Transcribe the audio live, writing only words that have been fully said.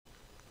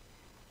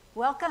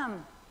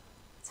Welcome.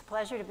 It's a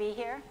pleasure to be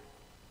here,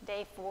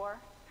 day 4.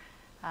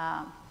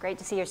 Great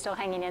to see you're still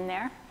hanging in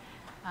there.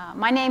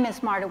 My name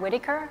is Marta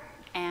Whitaker,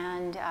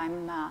 and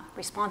I'm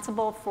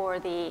responsible for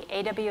the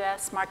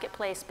AWS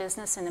Marketplace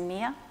business in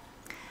EMEA.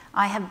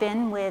 I have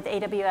been with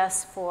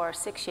AWS for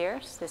 6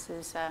 years. This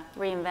is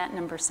reInvent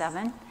number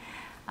 7.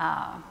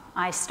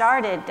 I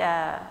started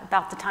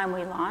about the time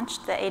we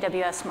launched the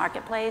AWS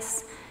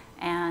Marketplace,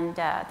 and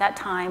at that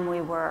time we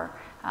were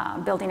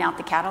building out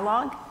the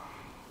catalog.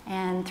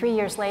 And 3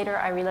 years later,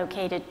 I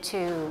relocated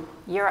to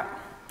Europe.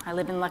 I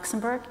live in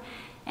Luxembourg,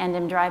 and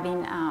am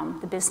driving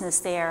the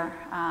business there,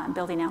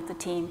 building out the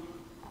team.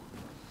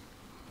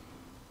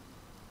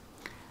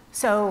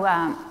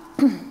 So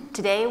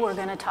today we're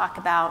going to talk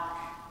about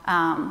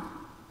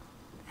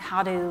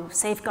how to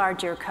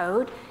safeguard your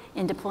code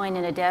in deploying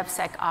in a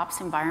DevSecOps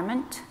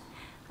environment.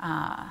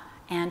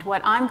 And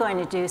what I'm going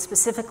to do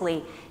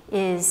specifically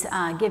is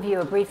give you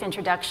a brief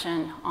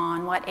introduction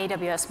on what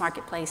AWS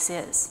Marketplace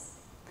is.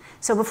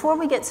 So before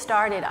we get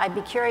started, I'd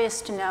be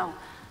curious to know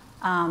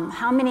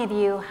how many of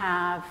you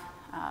have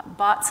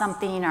bought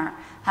something or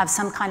have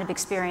some kind of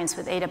experience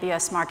with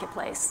AWS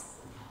Marketplace?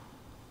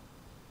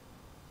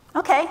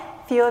 Okay,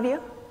 a few of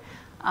you.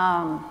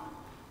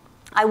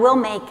 I will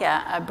make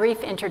a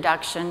brief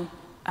introduction,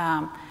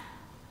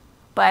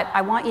 but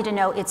I want you to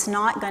know it's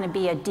not going to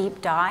be a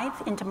deep dive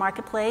into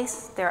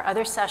Marketplace. There are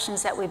other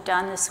sessions that we've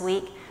done this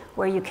week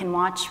where you can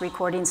watch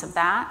recordings of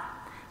that.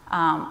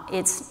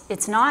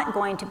 It's not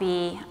going to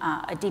be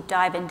a deep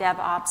dive in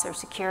DevOps or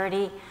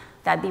security.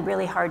 That'd be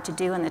really hard to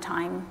do in the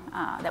time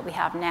that we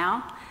have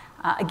now.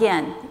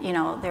 Again, you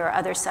know, there are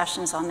other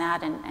sessions on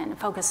that and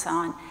focus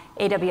on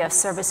AWS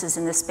services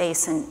in this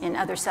space and in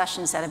other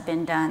sessions that have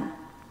been done.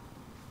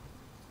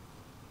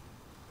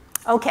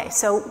 Okay,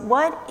 so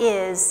what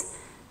is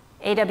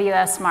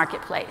AWS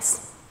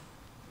Marketplace?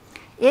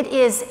 It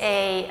is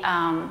a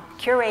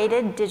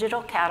curated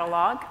digital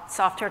catalog,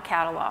 software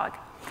catalog.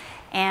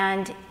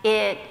 And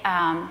it,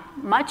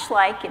 much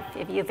like,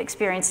 if you've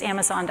experienced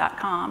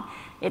Amazon.com,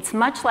 it's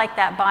much like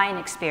that buying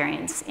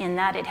experience in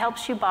that it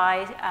helps you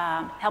buy,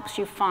 helps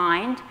you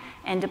find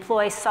and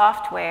deploy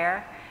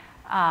software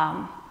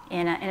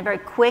in a very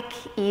quick,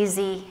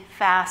 easy,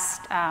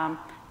 fast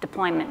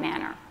deployment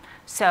manner.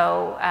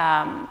 So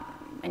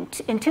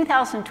in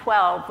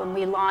 2012, when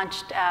we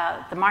launched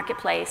the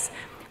Marketplace,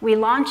 we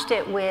launched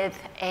it with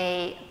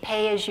a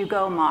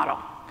pay-as-you-go model.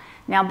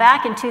 Now,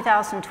 back in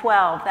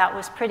 2012, that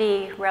was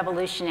pretty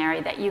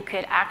revolutionary, that you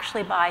could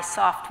actually buy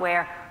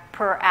software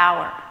per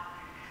hour.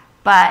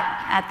 But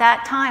at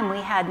that time, we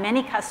had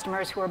many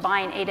customers who were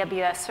buying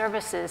AWS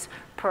services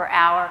per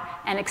hour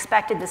and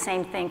expected the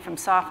same thing from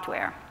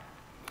software.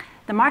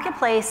 The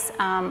Marketplace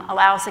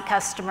allows a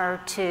customer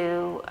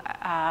to,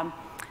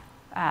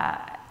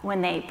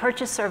 when they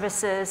purchase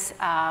services,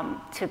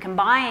 to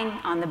combine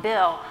on the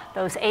bill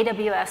those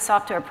AWS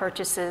software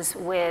purchases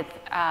with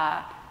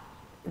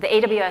the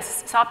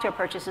AWS software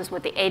purchases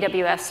with the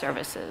AWS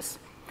services.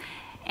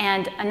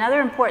 And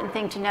another important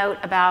thing to note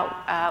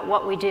about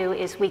what we do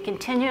is we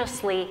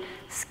continuously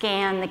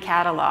scan the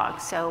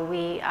catalog. So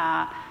we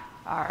are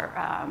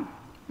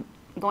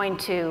going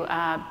to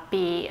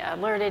be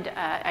alerted,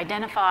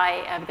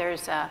 identify if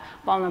there's a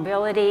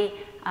vulnerability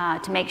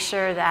to make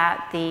sure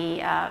that the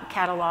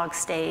catalog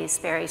stays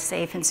very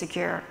safe and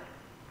secure.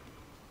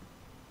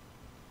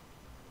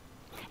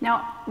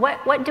 Now,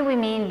 what do we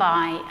mean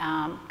by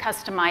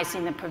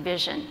customizing the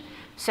provision?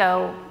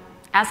 So,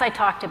 as I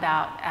talked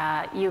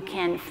about, you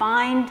can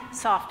find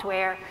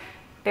software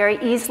very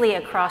easily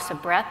across a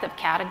breadth of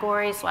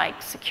categories like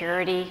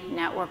security,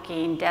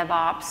 networking,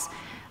 DevOps.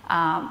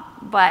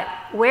 But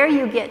where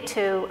you get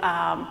to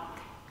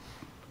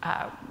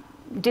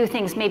do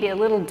things maybe a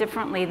little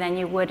differently than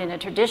you would in a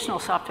traditional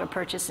software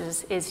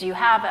purchases is you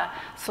have a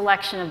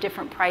selection of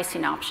different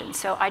pricing options.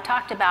 So I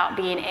talked about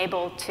being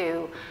able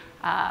to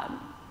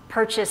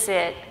purchase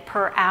it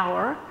per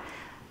hour,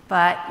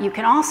 but you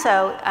can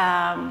also,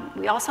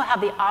 we also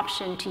have the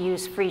option to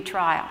use free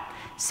trial.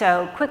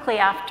 So quickly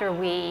after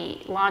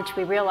we launched,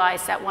 we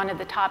realized that one of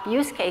the top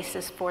use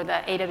cases for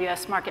the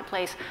AWS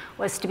Marketplace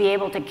was to be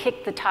able to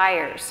kick the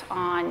tires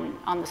on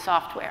the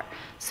software.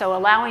 So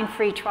allowing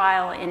free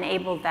trial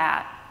enabled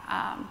that.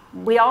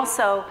 We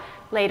also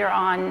later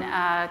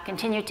on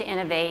continued to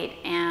innovate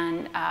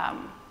and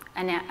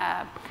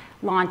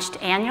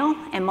launched annual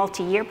and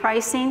multi-year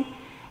pricing.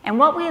 And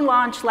what we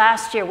launched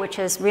last year, which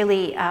has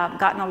really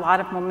gotten a lot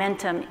of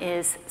momentum,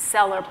 is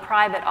seller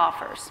private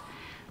offers.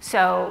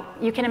 So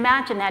you can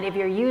imagine that if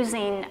you're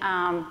using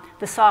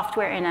the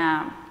software in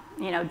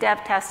a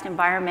dev test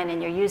environment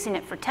and you're using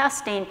it for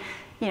testing,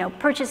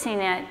 purchasing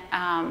it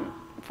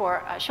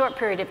for a short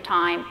period of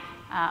time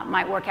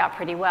might work out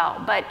pretty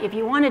well. But if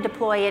you want to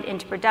deploy it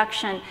into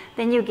production,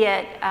 then you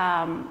get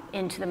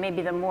into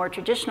maybe the more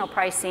traditional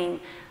pricing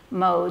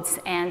modes,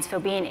 and so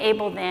being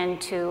able then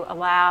to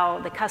allow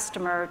the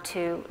customer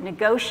to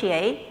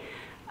negotiate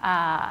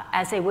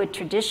as they would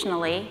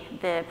traditionally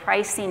the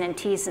pricing and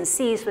T's and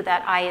C's with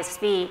that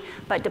ISV,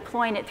 but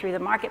deploying it through the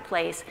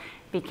Marketplace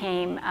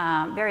became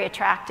very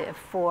attractive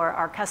for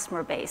our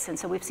customer base. And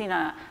so we've seen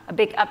a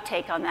big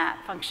uptake on that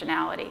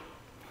functionality.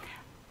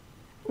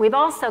 We've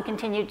also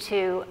continued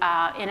to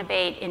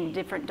innovate in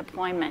different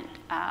deployment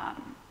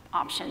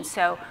options.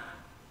 So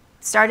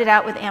started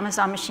out with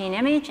Amazon Machine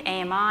Image,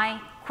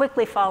 AMI,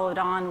 quickly followed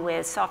on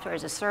with software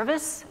as a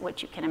service,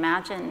 which you can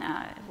imagine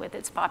with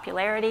its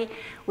popularity.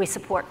 We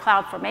support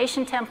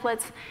CloudFormation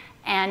templates.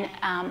 And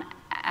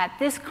at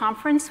this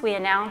conference, we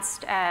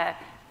announced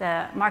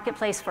the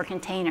marketplace for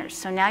containers.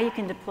 So now you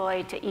can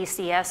deploy to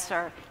ECS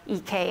or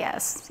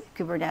EKS,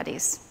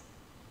 Kubernetes.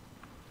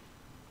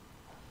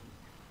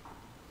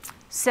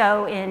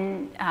 So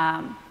in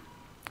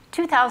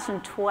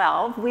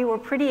 2012, we were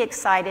pretty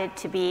excited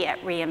to be at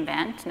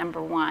reInvent,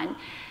 number one,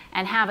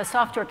 and have a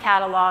software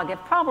catalog of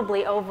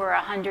probably over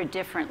 100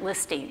 different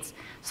listings.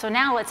 So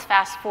now let's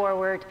fast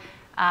forward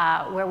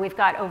where we've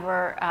got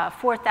over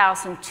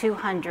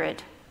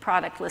 4,200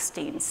 product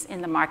listings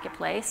in the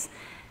marketplace.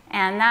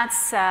 And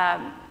that's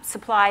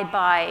supplied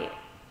by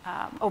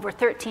over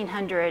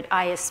 1,300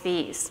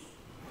 ISVs.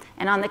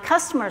 And on the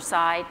customer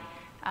side,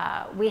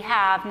 we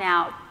have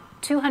now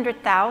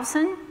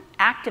 200,000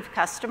 active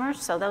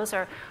customers. So those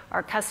are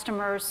our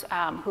customers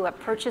who have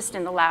purchased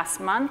in the last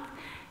month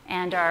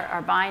and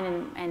are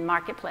buying in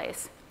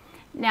Marketplace.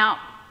 Now,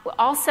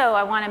 also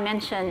I want to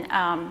mention,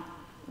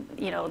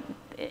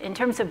 in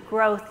terms of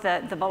growth,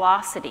 the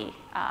velocity.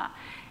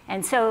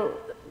 And so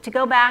to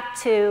go back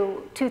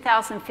to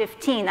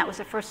 2015, that was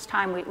the first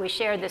time we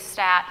shared this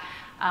stat,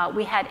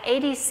 we had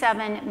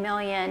 87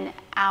 million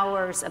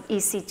hours of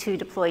EC2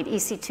 deployed.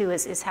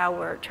 EC2 is how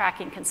we're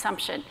tracking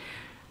consumption.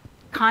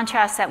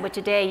 Contrast that with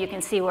today, you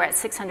can see we're at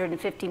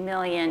 650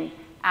 million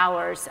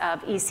hours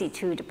of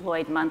EC2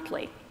 deployed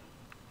monthly.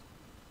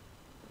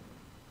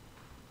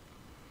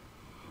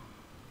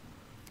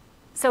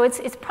 So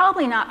it's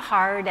probably not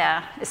hard,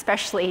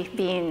 especially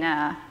being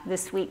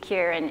this week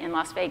here in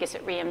Las Vegas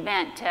at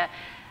reInvent, to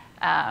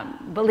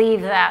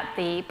believe that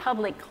the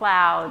public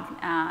cloud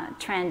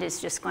trend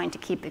is just going to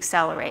keep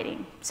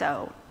accelerating.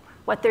 So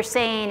what they're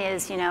saying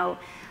is, a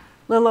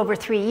little over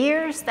 3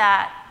 years,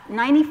 that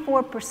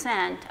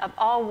 94% of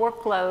all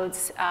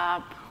workloads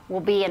will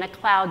be in a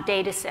cloud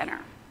data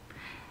center.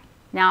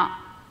 Now,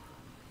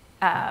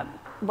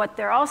 what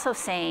they're also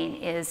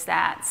saying is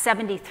that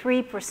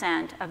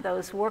 73% of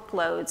those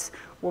workloads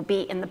will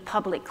be in the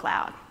public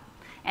cloud.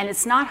 And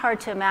it's not hard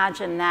to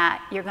imagine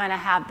that you're going to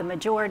have the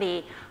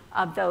majority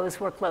of those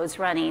workloads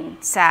running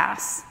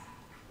SaaS.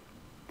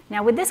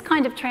 Now, with this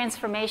kind of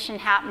transformation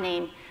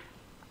happening,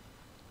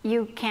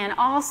 you can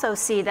also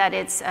see that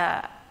it's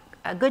a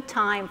good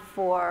time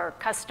for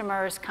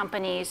customers,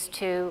 companies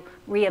to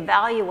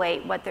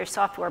reevaluate what their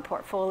software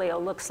portfolio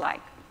looks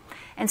like.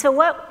 And so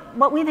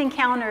what we've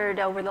encountered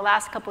over the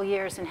last couple of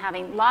years in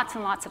having lots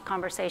and lots of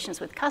conversations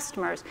with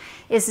customers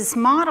is this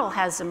model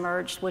has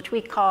emerged, which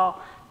we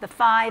call the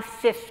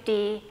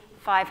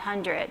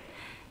 550-500.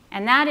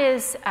 And that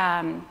is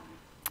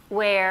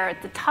where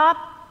the top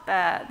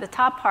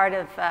part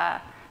of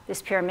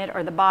this pyramid,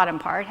 or the bottom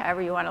part,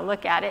 however you want to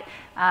look at it,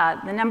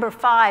 the number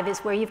 5 is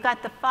where you've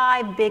got the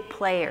 5 big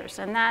players,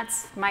 and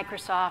that's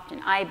Microsoft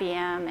and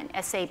IBM and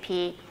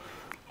SAP,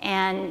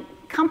 and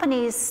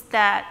companies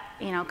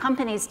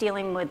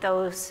dealing with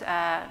those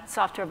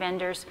software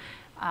vendors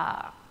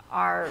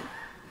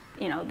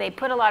they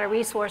put a lot of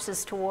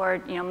resources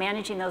toward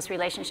managing those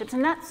relationships,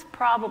 and that's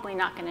probably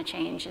not going to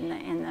change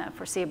in the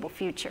foreseeable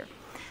future.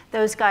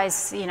 Those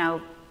guys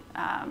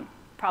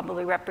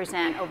probably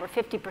represent over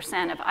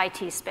 50% of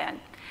IT spend.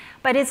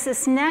 But it's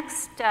this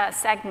next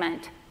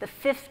segment, the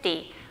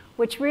 50,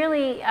 which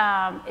really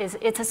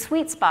it's a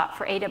sweet spot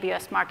for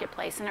AWS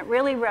Marketplace, and it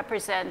really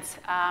represents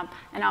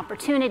an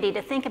opportunity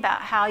to think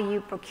about how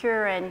you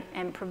procure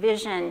and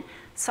provision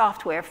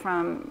software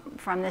from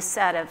this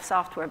set of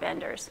software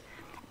vendors.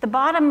 At the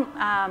bottom,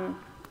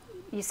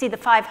 you see the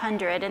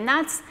 500, and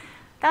that's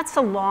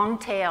the long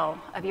tail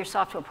of your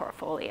software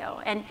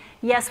portfolio. And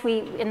yes,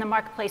 we in the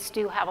marketplace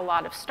do have a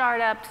lot of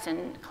startups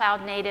and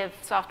cloud-native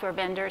software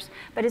vendors,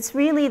 but it's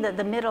really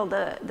the middle,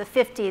 the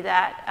 50,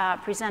 that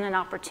present an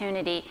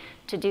opportunity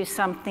to do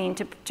something,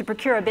 to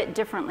procure a bit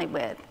differently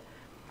with.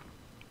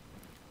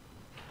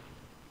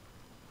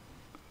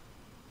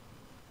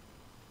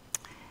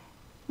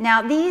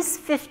 Now, these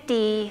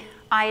 50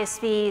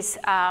 ISVs,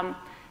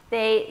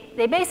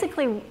 they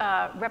basically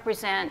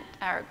represent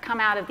or come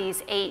out of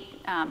these 8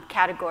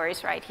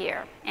 categories right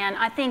here. And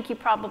I think you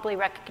probably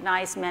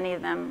recognize many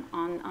of them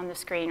on the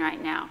screen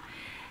right now.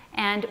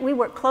 And we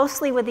work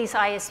closely with these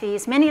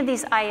ISVs. Many of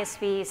these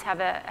ISVs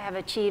have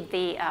achieved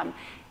the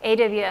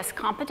AWS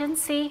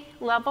competency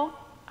level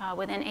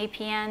within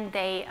APN.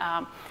 They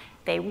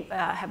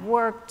have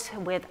worked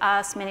with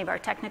us, many of our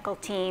technical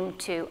team,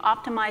 to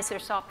optimize their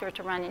software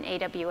to run in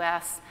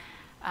AWS.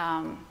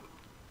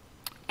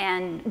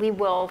 And we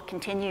will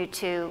continue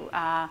to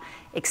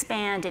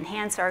expand,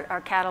 enhance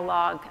our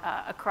catalog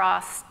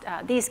across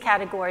these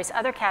categories,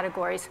 other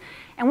categories.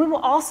 And we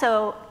will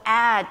also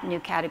add new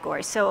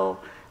categories. So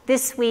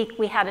this week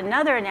we had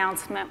another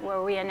announcement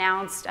where we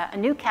announced a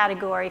new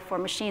category for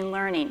machine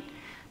learning.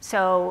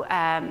 So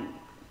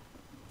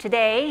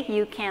today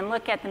you can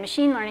look at the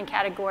machine learning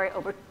category,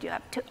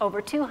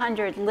 over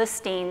 200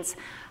 listings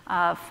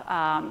of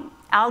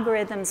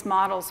algorithms,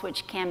 models,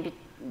 which can be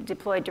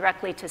deployed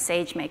directly to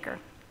SageMaker.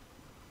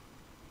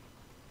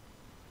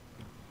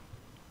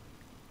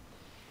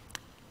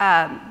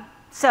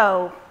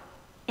 So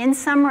in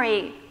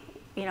summary,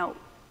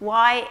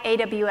 why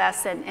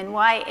AWS and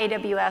why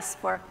AWS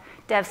for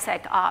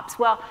DevSecOps?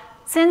 Well,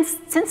 since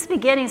the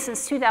beginning,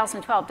 since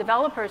 2012,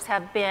 developers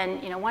have been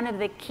one of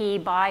the key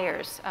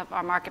buyers of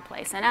our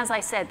marketplace. And as I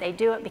said, they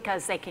do it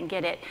because they can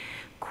get it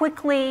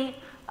quickly,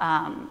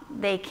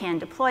 they can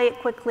deploy it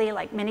quickly,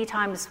 like many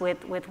times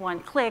with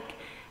one click,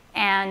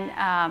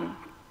 and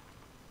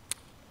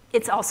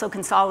it's also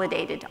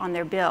consolidated on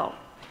their bill.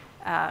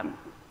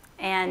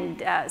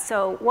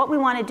 So what we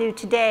want to do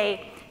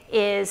today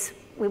is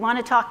we want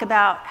to talk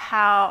about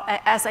how,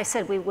 as I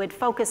said, we would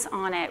focus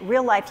on a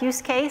real-life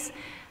use case.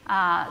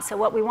 So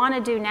what we want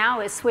to do now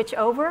is switch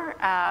over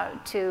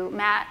to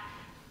Matt.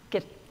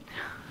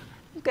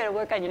 You've got to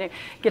work on your name.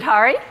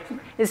 Githari.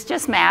 It's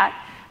just Matt.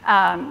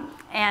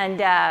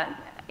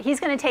 He's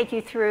going to take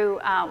you through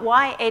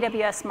why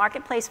AWS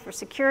Marketplace for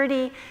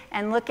Security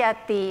and look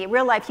at the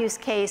real-life use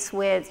case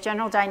with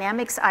General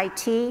Dynamics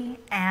IT.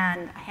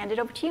 And I hand it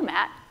over to you,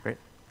 Matt. Great.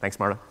 Thanks,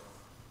 Marta.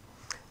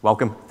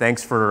 Welcome.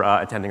 Thanks for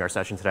attending our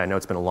session today. I know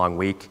it's been a long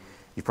week.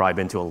 You've probably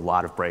been to a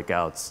lot of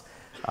breakouts.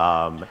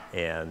 We're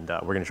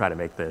going to try to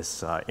make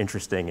this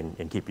interesting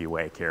and keep you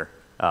awake here.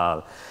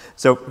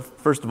 So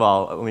first of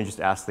all, let me just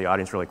ask the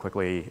audience really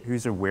quickly,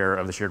 who's aware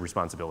of the shared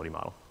responsibility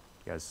model?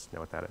 You guys know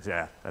what that is?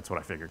 Yeah, that's what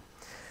I figured.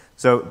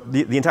 So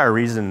the entire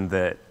reason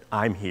that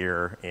I'm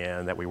here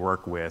and that we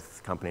work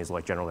with companies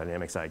like General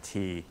Dynamics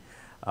IT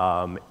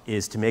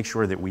is to make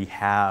sure that we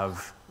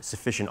have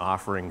sufficient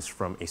offerings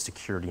from a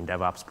security and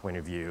DevOps point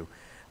of view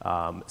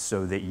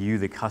so that you,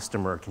 the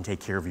customer, can take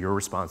care of your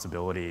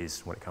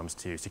responsibilities when it comes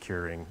to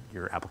securing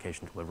your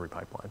application delivery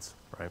pipelines,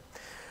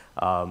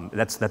 right?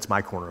 That's my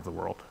corner of the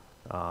world.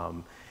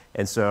 We're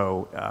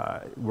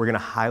going to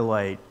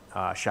highlight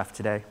Chef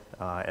today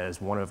as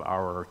one of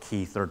our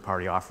key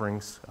third-party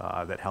offerings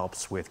that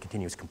helps with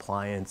continuous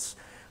compliance,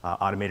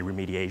 automated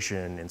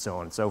remediation, and so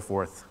on and so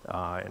forth.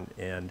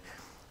 And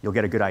you'll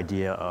get a good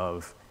idea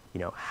of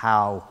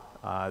how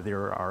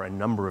there are a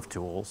number of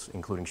tools,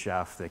 including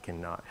Chef, that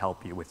can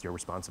help you with your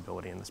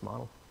responsibility in this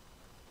model.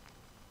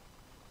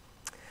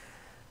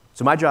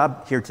 So my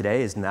job here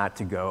today is not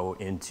to go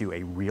into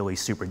a really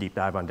super deep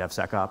dive on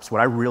DevSecOps. What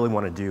I really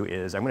want to do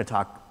is I'm going to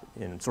talk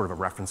in sort of a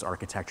reference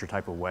architecture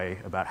type of way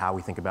about how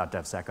we think about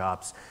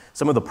DevSecOps,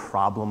 some of the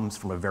problems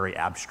from a very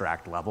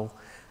abstract level,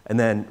 and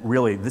then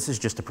really this is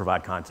just to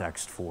provide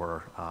context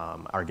for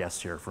our guests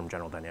here from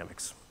General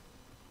Dynamics.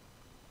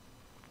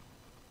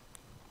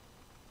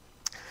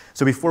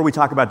 So before we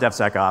talk about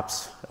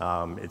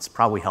DevSecOps, it's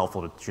probably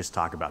helpful to just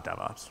talk about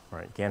DevOps,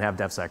 right? You can't have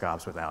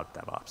DevSecOps without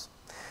DevOps.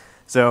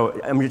 So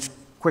I'm just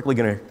quickly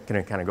going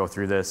to kind of go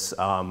through this.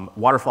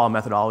 Waterfall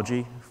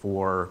methodology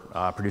for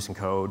producing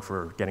code,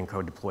 for getting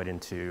code deployed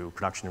into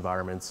production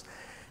environments.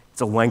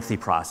 It's a lengthy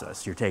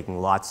process. You're taking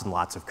lots and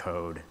lots of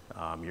code.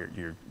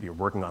 You're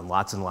working on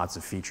lots and lots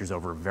of features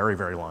over a very,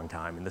 very long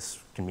time, and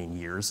this can mean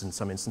years in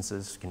some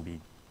instances. It can be,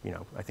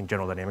 I think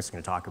General Dynamics is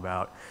going to talk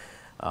about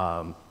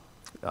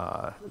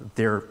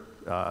their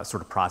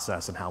sort of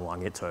process and how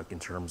long it took in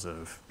terms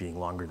of being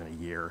longer than a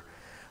year.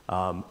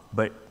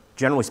 But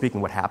generally speaking,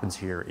 what happens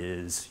here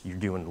is you're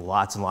doing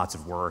lots and lots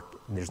of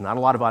work. There's not a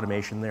lot of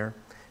automation there.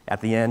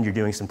 At the end, you're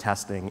doing some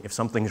testing. If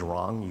something's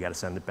wrong, you got to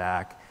send it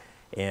back.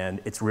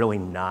 And it's really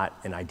not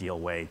an ideal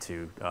way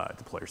to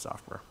deploy your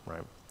software,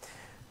 right?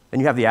 Then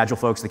you have the Agile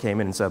folks that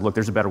came in and said, look,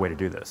 there's a better way to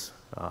do this.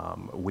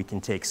 We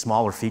can take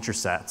smaller feature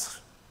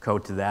sets,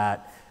 code to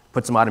that,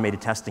 put some automated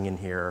testing in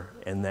here,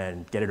 and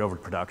then get it over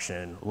to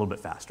production a little bit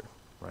faster,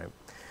 right?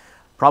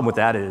 Problem with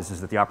that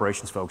is that the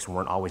operations folks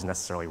weren't always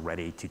necessarily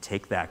ready to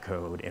take that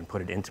code and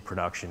put it into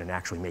production and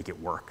actually make it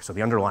work. So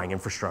the underlying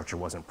infrastructure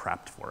wasn't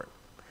prepped for it.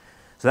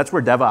 So that's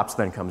where DevOps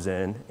then comes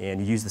in, and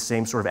you use the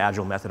same sort of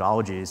Agile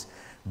methodologies,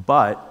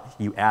 but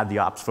you add the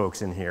ops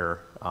folks in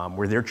here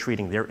where they're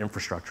treating their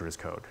infrastructure as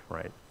code,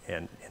 right?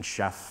 And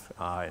Chef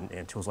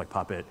and tools like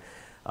Puppet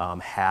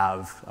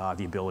have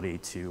the ability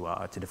to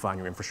define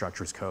your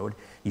infrastructure as code.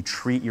 You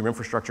treat your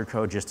infrastructure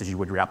code just as you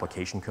would your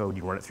application code.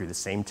 You run it through the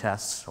same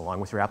tests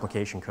along with your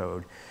application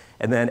code.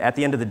 And then at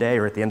the end of the day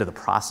or at the end of the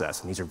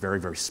process, and these are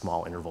very, very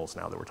small intervals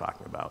now that we're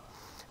talking about,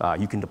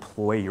 you can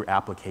deploy your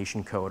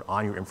application code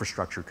on your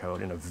infrastructure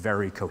code in a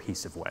very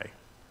cohesive way.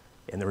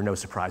 And there are no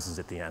surprises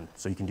at the end.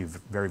 So you can do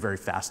very, very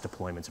fast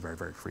deployments very,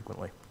 very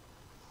frequently.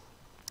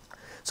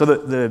 So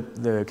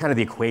the kind of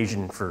the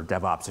equation for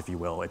DevOps, if you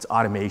will, it's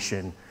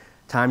automation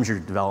times your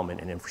development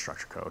and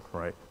infrastructure code,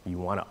 right? You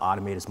want to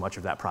automate as much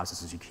of that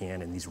process as you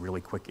can in these really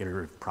quick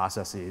iterative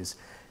processes,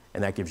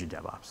 and that gives you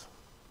DevOps.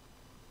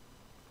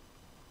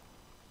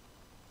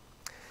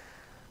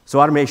 So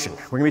automation,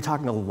 we're gonna be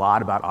talking a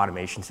lot about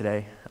automation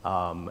today.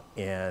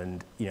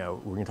 And we're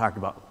gonna talk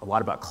a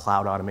lot about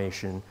cloud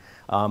automation.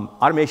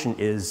 Automation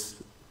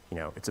is,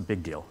 it's a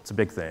big deal, it's a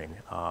big thing.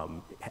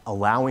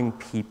 Allowing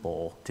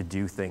people to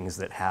do things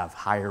that have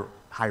higher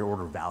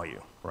order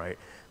value, right?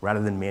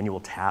 Rather than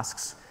manual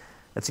tasks.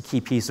 That's a key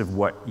piece of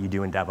what you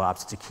do in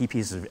DevOps. It's a key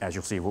piece of, as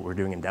you'll see, what we're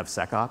doing in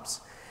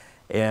DevSecOps.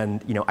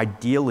 And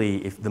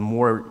ideally, if the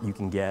more you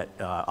can get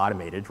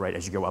automated, right,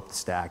 as you go up the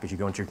stack, as you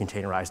go into your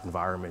containerized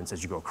environments,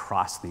 as you go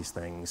across these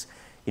things,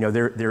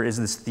 there is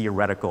this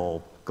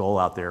theoretical goal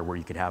out there where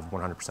you could have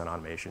 100%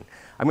 automation.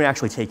 I'm going to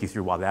actually take you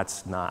through why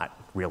that's not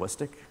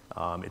realistic.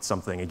 It's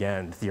something,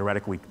 again,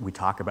 theoretically we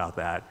talk about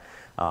that,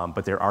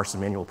 but there are some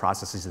manual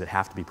processes that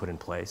have to be put in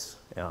place.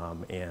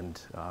 Again,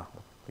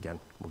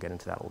 we'll get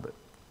into that a little bit.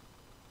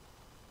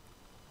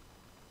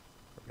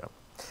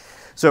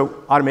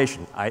 So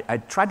automation, I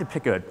tried to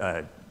pick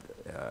an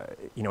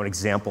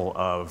example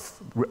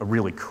of a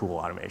really cool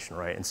automation,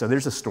 right? And so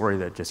there's a story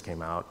that just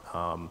came out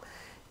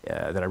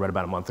that I read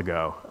about a month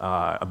ago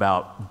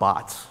about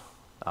bots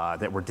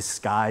that were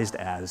disguised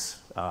as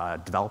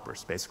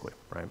developers, basically,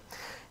 right?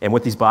 And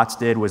what these bots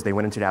did was they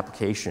went into the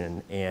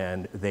application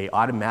and they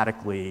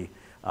automatically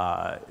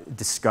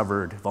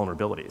discovered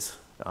vulnerabilities.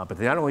 But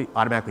they not only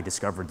automatically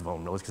discovered the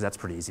vulnerabilities, because that's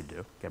pretty easy to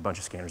do, get a bunch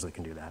of scanners that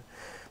can do that,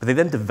 but they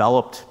then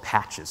developed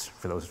patches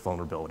for those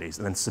vulnerabilities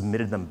and then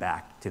submitted them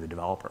back to the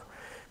developer.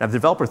 Now, the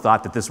developer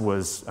thought that this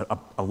was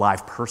a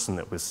live person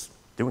that was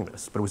doing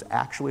this, but it was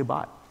actually a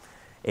bot.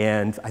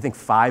 And I think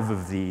 5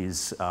 of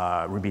these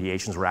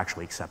remediations were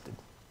actually accepted.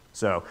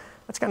 So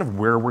that's kind of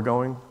where we're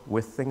going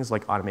with things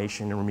like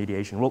automation and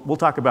remediation. We'll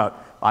talk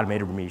about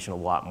automated remediation a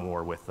lot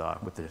more with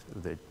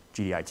the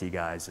GDIT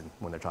guys and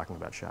when they're talking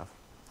about Chef.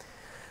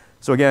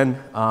 So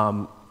again,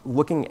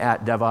 looking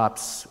at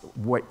DevOps,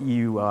 what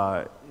you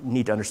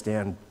need to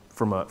understand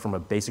from a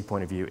basic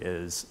point of view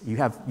is you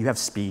have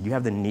speed, you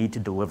have the need to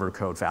deliver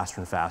code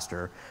faster and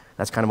faster.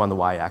 That's kind of on the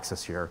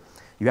y-axis here.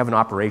 You have an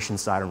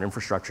operations side or an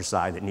infrastructure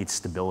side that needs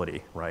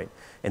stability, right?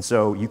 And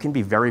so you can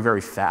be very,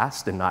 very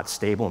fast and not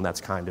stable, and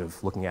that's kind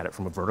of looking at it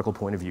from a vertical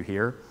point of view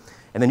here.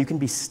 And then you can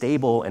be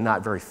stable and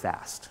not very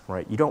fast,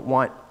 right? You don't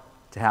want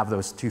to have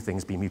those two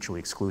things be mutually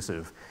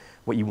exclusive.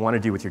 What you want to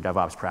do with your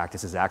DevOps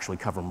practice is actually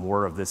cover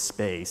more of this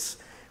space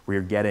where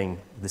you're getting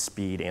the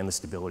speed and the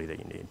stability that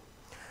you need.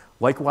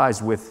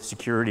 Likewise with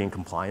security and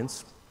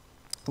compliance,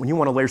 when you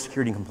want to layer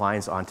security and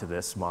compliance onto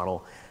this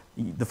model,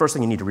 the first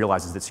thing you need to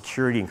realize is that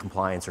security and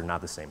compliance are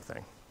not the same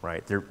thing,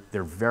 right?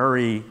 They're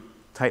very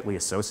tightly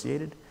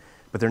associated,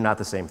 but they're not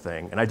the same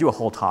thing. And I do a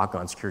whole talk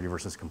on security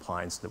versus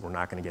compliance that we're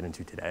not going to get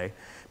into today.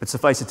 But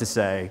suffice it to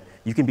say,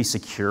 you can be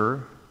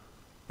secure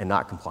and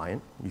not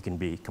compliant. You can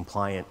be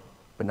compliant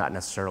but not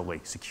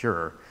necessarily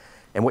secure.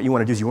 And what you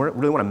want to do is you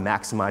really want to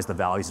maximize the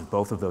values of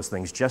both of those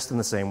things just in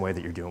the same way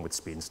that you're doing with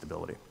speed and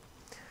stability.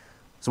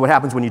 So what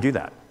happens when you do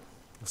that?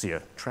 You'll see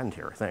a trend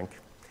here, I think.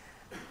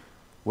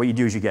 What you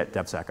do is you get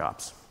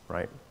DevSecOps,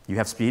 right? You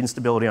have speed and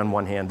stability on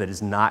one hand that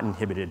is not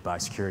inhibited by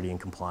security and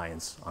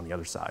compliance on the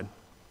other side,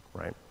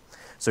 right?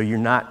 So you're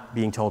not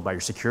being told by your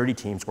security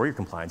teams or your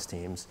compliance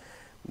teams,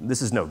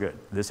 this is no good.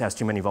 This has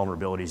too many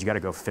vulnerabilities. You got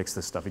to go fix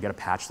this stuff. You got to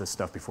patch this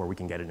stuff before we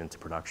can get it into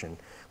production.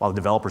 While the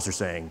developers are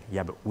saying,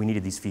 yeah, but we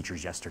needed these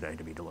features yesterday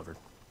to be delivered,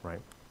 right?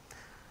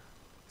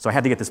 So I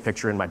had to get this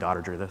picture, and my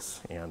daughter drew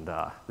this, and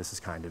this is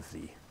kind of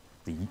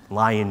the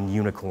lion,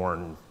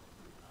 unicorn,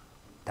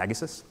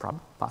 Pegasus,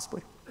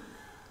 possibly.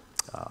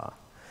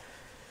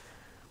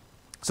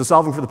 So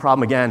solving for the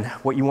problem, again,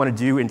 what you want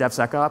to do in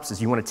DevSecOps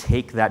is you want to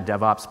take that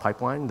DevOps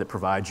pipeline that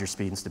provides your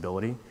speed and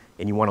stability,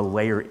 and you want to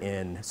layer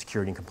in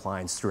security and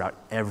compliance throughout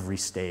every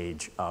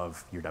stage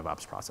of your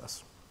DevOps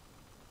process.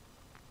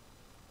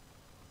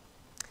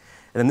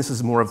 And then this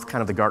is more of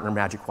kind of the Gartner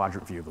Magic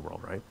Quadrant view of the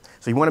world, right?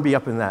 So you want to be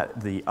up in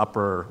the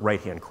upper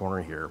right-hand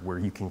corner here where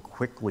you can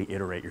quickly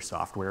iterate your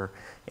software.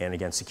 And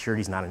again,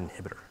 security is not an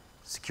inhibitor.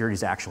 Security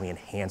is actually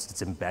enhanced,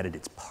 it's embedded,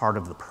 it's part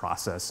of the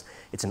process.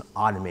 It's an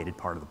automated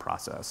part of the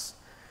process.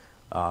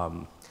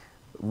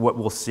 What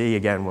we'll see,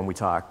 again, when we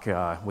talk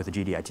with the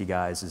GDIT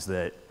guys is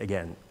that,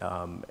 again,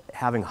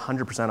 having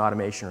 100%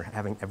 automation or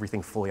having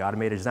everything fully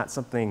automated is not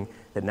something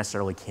that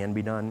necessarily can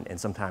be done, and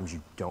sometimes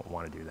you don't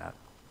want to do that.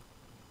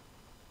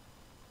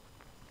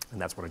 And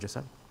that's what I just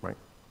said, right?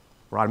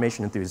 We're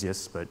automation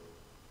enthusiasts, but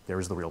there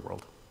is the real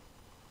world.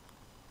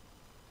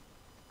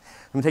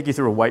 I'm going to take you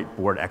through a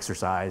whiteboard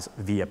exercise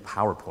via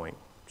PowerPoint,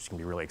 which is going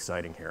to be really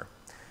exciting here.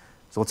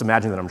 So let's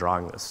imagine that I'm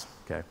drawing this,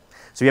 okay?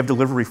 So you have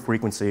delivery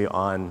frequency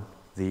on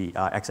the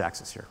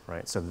x-axis here,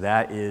 right? So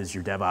that is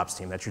your DevOps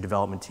team, that's your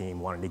development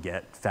team wanting to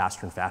get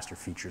faster and faster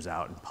features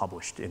out and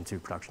published into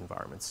production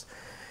environments.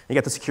 And you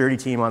got the security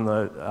team on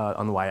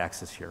the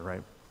y-axis here,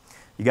 right?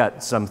 You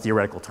got some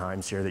theoretical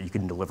times here that you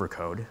can deliver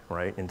code,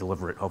 right? And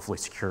deliver it hopefully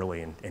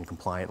securely and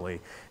compliantly.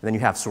 And then you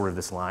have sort of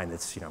this line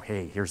that's,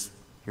 hey, here's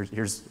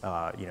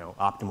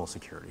optimal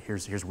security.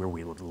 Here's where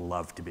we would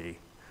love to be,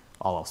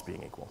 all else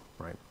being equal,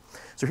 right?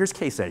 So here's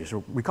case studies.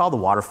 So we call the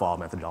waterfall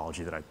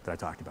methodology that I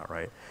talked about,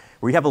 right?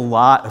 Where you have a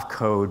lot of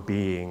code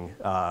being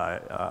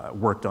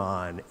worked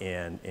on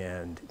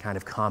and kind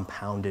of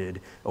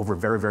compounded over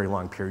very, very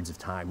long periods of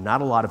time.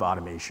 Not a lot of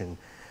automation.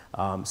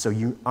 So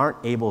you aren't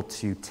able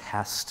to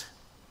test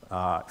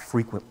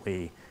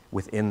frequently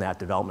within that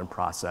development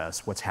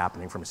process what's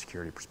happening from a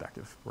security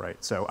perspective,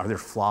 right? So are there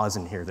flaws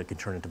in here that can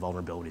turn into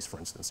vulnerabilities, for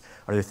instance?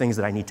 Are there things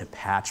that I need to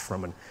patch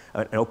from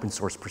an open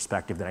source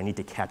perspective that I need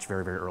to catch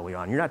very, very early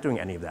on? You're not doing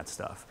any of that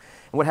stuff.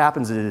 And what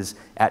happens is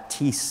at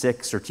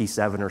T6 or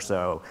T7 or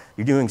so,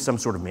 you're doing some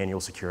sort of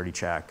manual security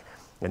check,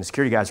 and the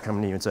security guys are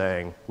coming to you and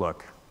saying,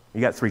 look,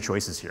 you got 3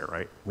 choices here,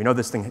 right? We know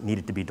this thing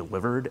needed to be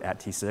delivered at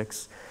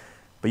T6,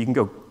 but you can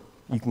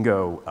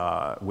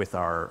go with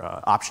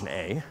our option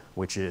A,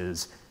 which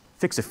is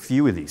fix a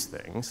few of these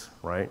things,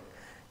 right,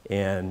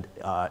 and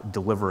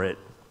deliver it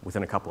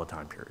within a couple of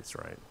time periods,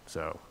 right?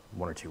 So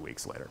 1 or 2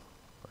 weeks later,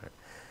 right?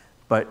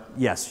 But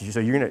yes,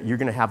 so you're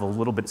gonna have a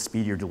little bit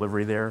speedier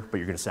delivery there, but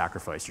you're gonna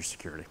sacrifice your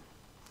security.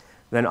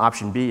 Then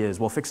option B is,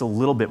 well, fix a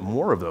little bit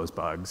more of those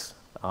bugs,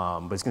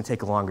 but it's gonna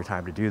take a longer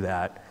time to do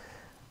that.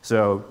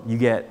 So you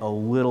get a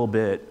little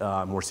bit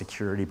more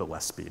security, but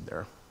less speed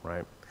there, right?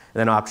 And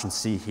then option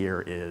C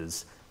here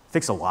is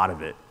fix a lot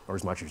of it, or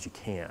as much as you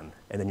can,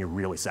 and then you're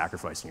really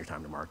sacrificing your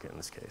time to market in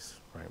this case,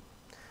 right?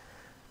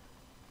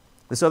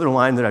 This other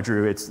line that I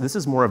drew, this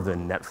is more of the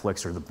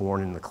Netflix or the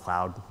born in the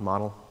cloud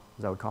model,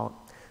 as I would call it.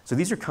 So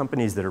these are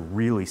companies that are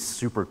really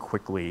super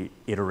quickly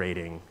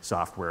iterating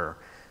software.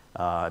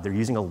 They're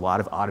using a lot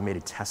of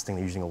automated testing,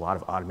 they're using a lot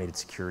of automated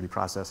security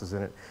processes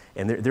in it,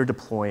 and they're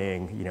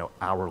deploying,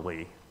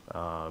 hourly,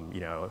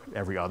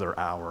 every other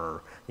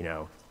hour,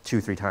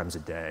 2-3 times a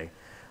day.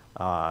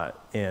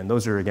 And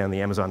those are, again,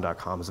 the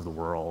Amazon.coms of the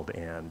world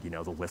and, the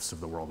Lyfts of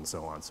the world and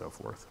so on and so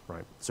forth,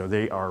 right? So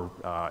they are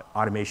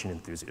automation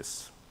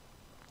enthusiasts.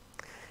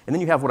 And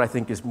then you have what I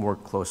think is more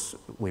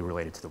closely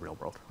related to the real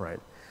world, right?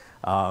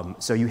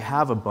 So you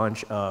have a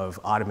bunch of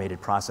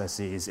automated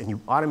processes, and you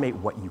automate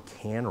what you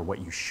can or what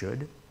you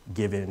should,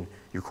 given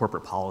your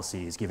corporate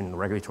policies, given the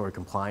regulatory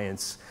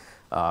compliance,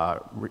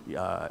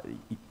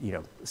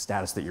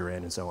 status that you're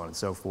in, and so on and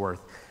so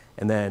forth.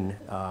 And then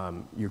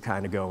you're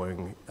kind of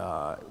going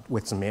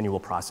with some manual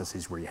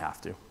processes where you have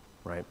to,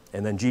 right?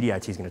 And then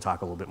GDIT is going to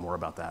talk a little bit more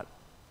about that.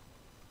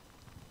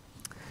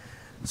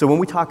 So when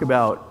we talk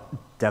about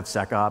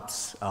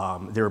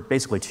DevSecOps, there are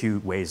basically 2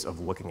 ways of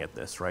looking at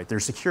this, right?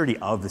 There's security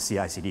of the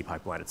CI/CD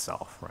pipeline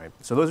itself, right?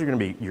 So those are going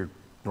to be your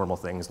normal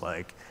things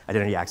like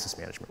identity access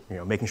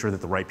management, making sure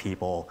that the right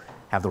people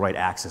have the right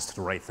access to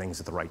the right things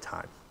at the right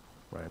time,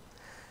 right?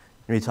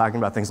 You're going to be talking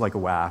about things like a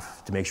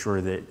WAF to make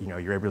sure that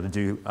you're able to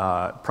do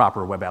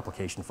proper web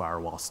application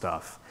firewall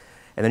stuff.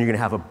 And then you're going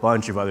to have a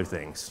bunch of other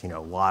things,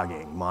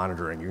 logging,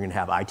 monitoring. You're going to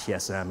have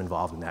ITSM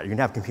involved in that. You're going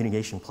to have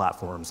communication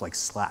platforms like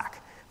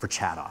Slack for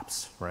chat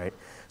ops, right?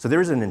 So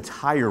there's an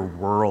entire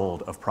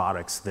world of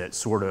products that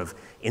sort of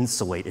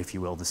insulate, if you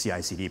will, the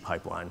CI/CD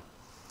pipeline.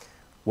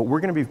 What we're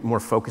going to be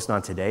more focused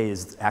on today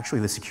is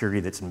actually the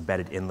security that's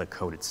embedded in the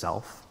code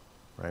itself,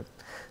 right?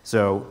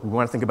 So we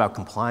want to think about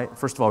compliance.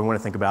 First of all, we want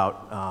to think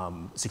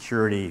about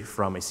security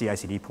from a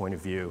CI/CD point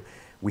of view.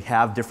 We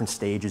have different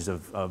stages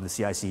of the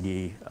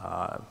CI/CD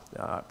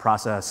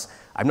process.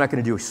 I'm not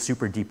going to do a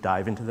super deep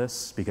dive into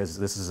this because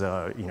this is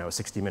a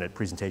 60-minute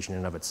presentation in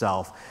and of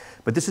itself.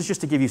 But this is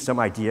just to give you some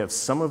idea of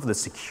some of the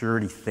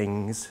security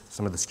things,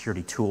 some of the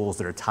security tools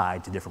that are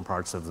tied to different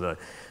parts of the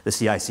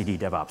CI/CD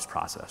DevOps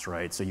process,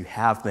 right? So you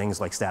have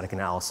things like static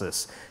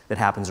analysis that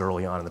happens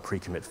early on in the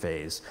pre-commit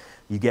phase.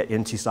 You get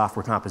into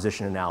software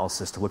composition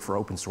analysis to look for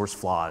open source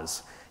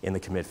flaws in the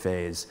commit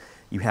phase.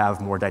 You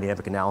have more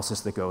dynamic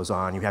analysis that goes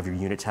on. You have your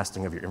unit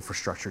testing of your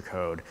infrastructure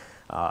code,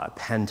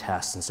 pen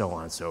tests, and so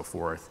on and so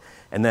forth.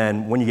 And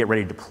then when you get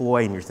ready to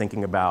deploy and you're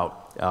thinking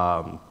about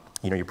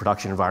your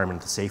production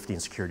environment, the safety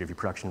and security of your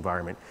production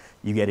environment,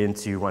 you get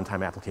into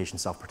runtime application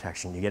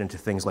self-protection. You get into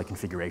things like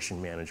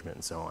configuration management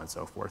and so on and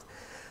so forth.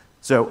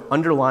 So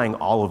underlying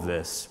all of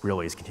this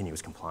really is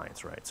continuous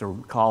compliance, right? So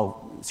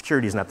recall,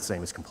 security is not the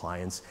same as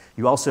compliance.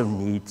 You also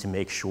need to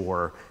make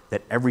sure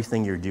that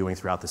everything you're doing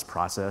throughout this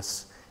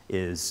process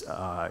is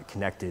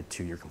connected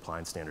to your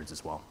compliance standards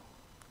as well.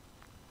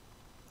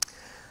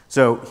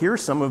 So here are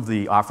some of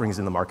the offerings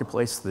in the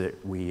marketplace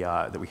that we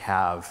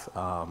have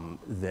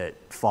that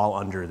fall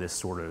under this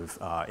sort of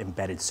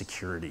embedded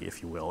security,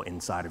 if you will,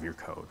 inside of your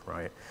code,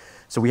 right?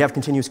 So we have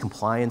continuous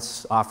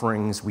compliance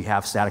offerings. We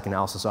have static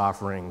analysis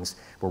offerings.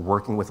 We're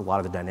working with a lot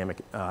of the dynamic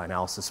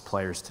analysis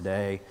players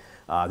today.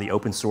 The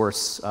open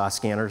source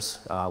scanners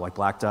like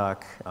Black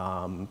Duck.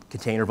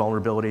 Container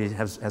vulnerability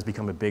has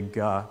become a big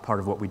part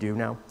of what we do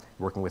now,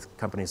 working with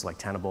companies like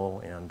Tenable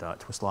and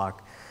Twistlock.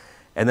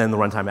 And then the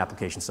runtime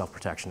application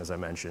self-protection, as I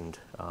mentioned,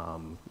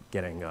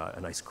 getting a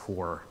nice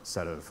core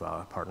set of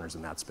partners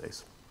in that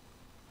space.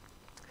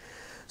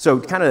 So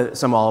to kind of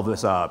sum all of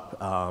this up,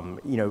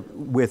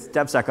 with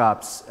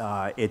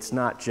DevSecOps, it's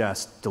not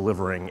just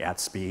delivering at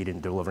speed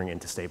and delivering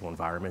into stable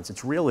environments.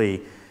 It's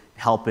really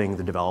helping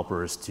the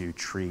developers to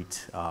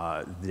treat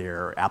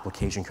their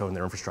application code and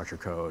their infrastructure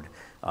code,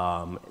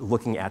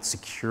 looking at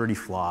security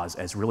flaws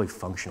as really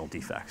functional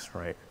defects,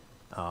 right?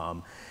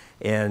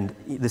 And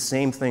the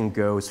same thing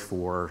goes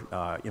for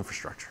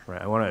infrastructure,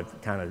 right? I want to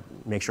kind of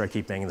make sure I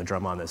keep banging the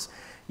drum on this.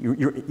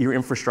 Your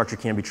infrastructure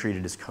can be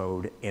treated as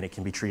code, and it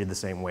can be treated the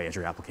same way as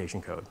your application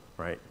code,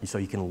 right? So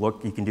you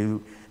can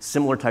do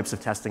similar types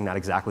of testing, not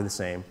exactly the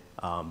same,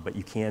 but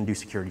you can do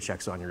security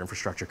checks on your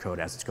infrastructure code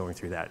as it's going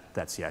through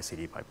that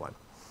CI/CD pipeline.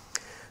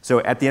 So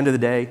at the end of the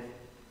day,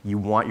 you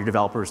want your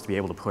developers to be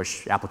able to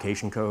push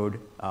application code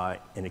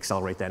and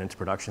accelerate that into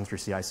production through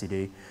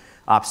CI/CD.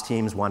 Ops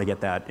teams want to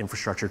get that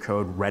infrastructure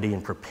code ready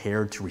and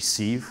prepared to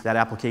receive that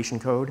application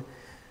code.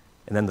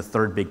 And then the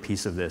third big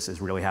piece of this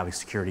is really having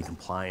security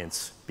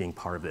compliance being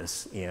part of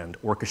this and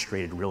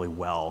orchestrated really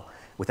well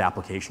with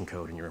application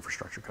code in your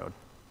infrastructure code.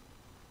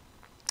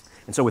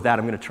 And so with that,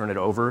 I'm going to turn it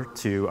over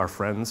to our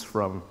friends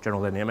from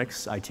General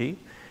Dynamics IT, and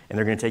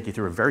they're going to take you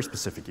through a very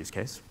specific use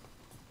case.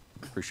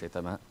 Appreciate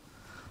that, Matt.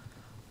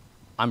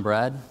 I'm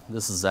Brad.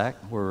 This is Zach.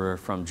 We're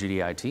from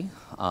GDIT.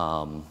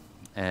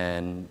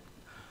 And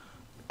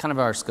kind of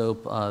our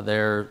scope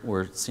there,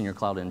 we're senior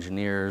cloud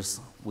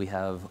engineers. We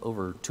have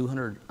over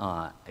 200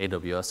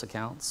 AWS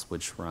accounts,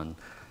 which run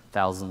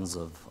thousands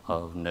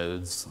of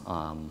nodes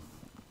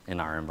in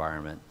our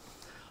environment.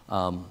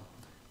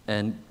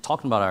 And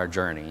talking about our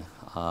journey,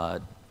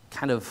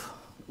 kind of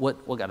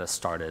what got us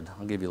started,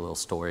 I'll give you a little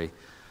story.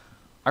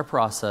 Our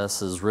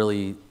process is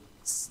really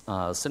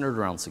centered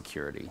around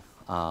security.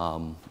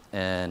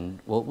 And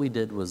what we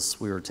did was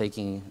we were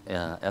taking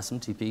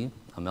SMTP,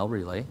 a mail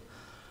relay,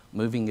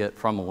 moving it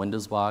from a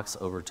Windows box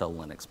over to a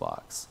Linux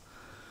box.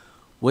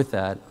 With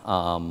that,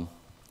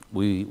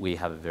 we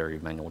have a very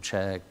manual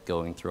check,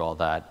 going through all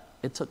that.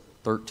 It took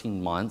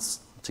 13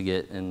 months to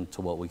get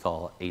into what we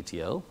call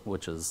ATO,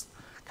 which is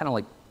kind of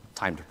like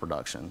time to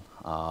production.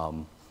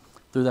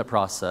 Through that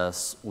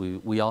process,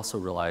 we also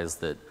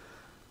realized that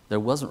there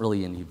wasn't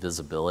really any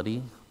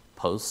visibility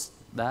post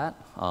that.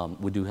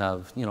 We do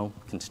have,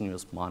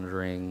 continuous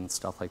monitoring,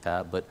 stuff like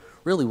that, but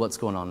really what's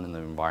going on in the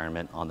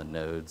environment on the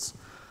nodes.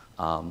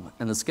 And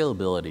the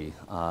scalability,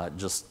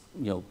 just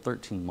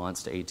 13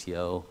 months to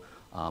ATO.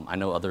 I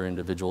know other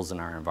individuals in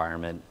our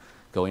environment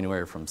go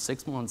anywhere from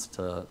 6 months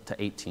to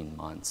 18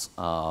 months,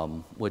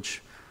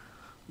 which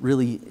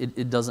really,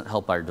 it doesn't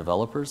help our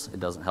developers, it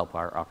doesn't help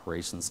our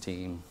operations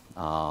team.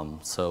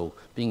 So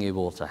being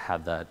able to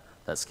have that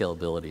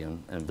scalability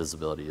and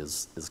visibility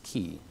is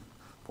key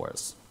for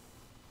us.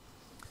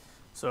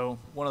 So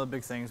one of the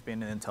big things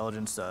being an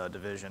intelligence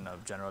division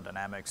of General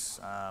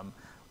Dynamics,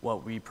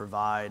 what we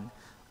provide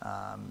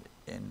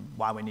and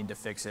why we need to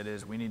fix it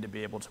is we need to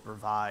be able to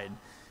provide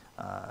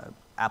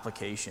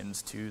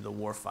applications to the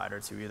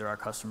warfighter, to either our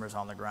customers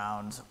on the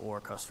ground or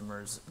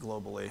customers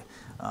globally.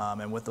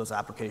 And with those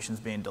applications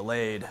being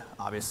delayed,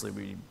 obviously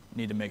we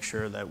need to make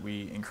sure that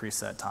we increase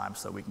that time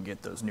so that we can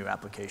get those new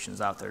applications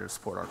out there to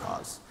support our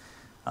cause.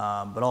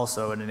 But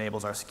also it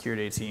enables our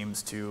security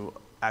teams to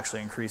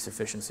actually increase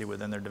efficiency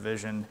within their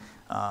division,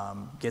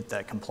 get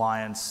that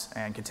compliance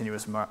and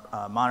continuous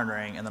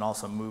monitoring, and then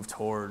also move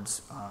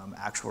towards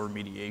actual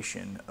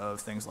remediation of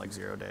things like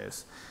 0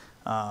 days.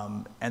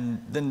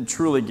 And then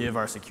truly give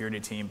our security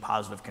team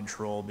positive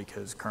control,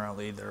 because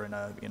currently they're in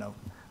a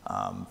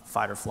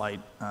fight or flight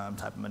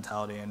type of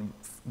mentality, and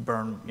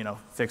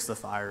fix the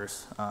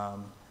fires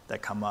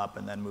that come up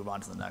and then move on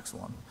to the next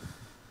one.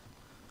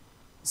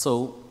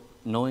 So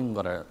knowing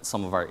what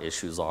some of our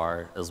issues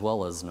are, as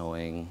well as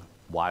knowing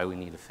why we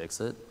need to fix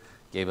it,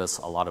 gave us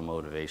a lot of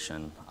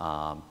motivation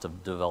to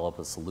develop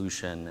a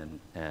solution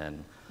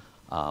and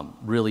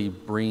really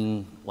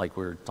bring, like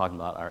we were talking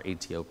about, our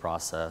ATO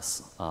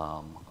process,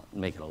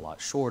 make it a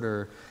lot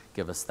shorter,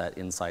 give us that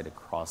insight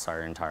across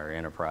our entire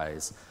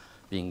enterprise,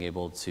 being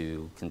able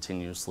to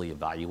continuously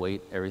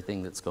evaluate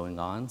everything that's going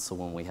on. So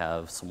when we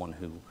have someone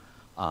who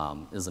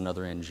is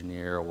another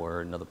engineer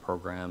or another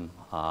program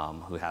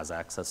who has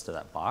access to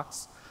that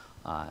box,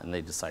 and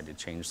they decide to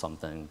change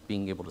something,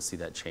 being able to see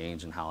that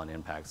change and how it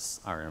impacts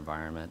our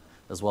environment,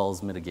 as well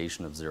as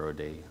mitigation of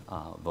 0-day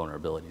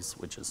vulnerabilities,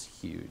 which is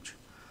huge.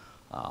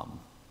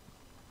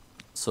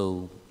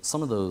 So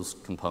some of those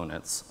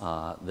components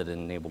that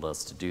enabled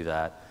us to do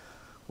that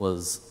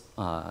was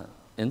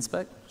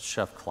Inspect,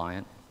 Chef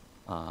Client,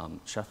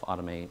 Chef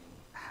Automate,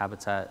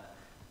 Habitat,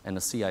 and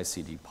a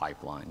CI/CD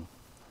pipeline.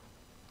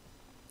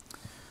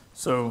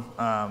 So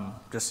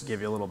just to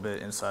give you a little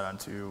bit insight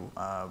onto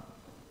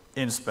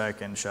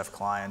Inspec and Chef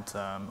Client,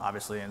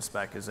 obviously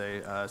Inspec is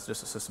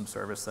just a system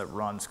service that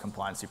runs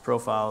compliancy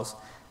profiles,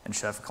 and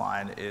Chef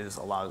Client is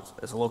a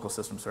local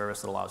system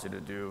service that allows you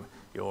to do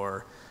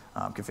your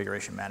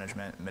configuration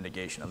management and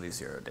mitigation of these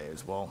 0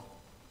 days. Well,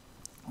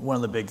 one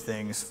of the big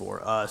things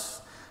for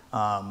us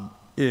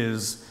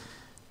is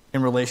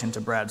in relation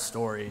to Brad's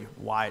story,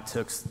 why it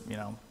took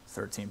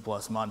 13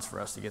 plus months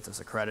for us to get this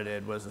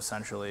accredited was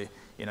essentially,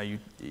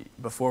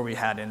 before we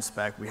had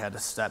Inspec, we had to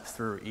step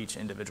through each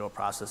individual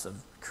process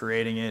of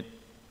creating it,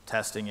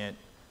 testing it,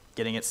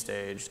 getting it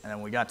staged, and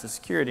then we got to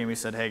security and we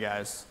said, hey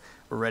guys,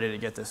 we're ready to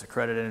get this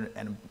accredited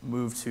and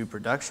move to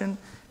production.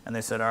 And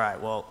they said, all right,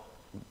 well,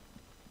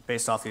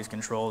 based off these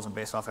controls and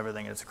based off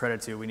everything it's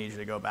accredited to, we need you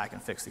to go back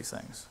and fix these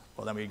things.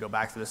 Well, then we'd go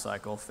back through the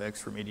cycle,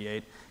 fix,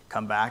 remediate,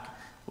 come back.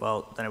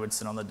 Well, then it would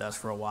sit on the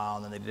desk for a while,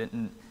 and then they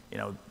didn't,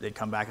 they'd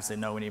come back and say,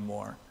 no, we need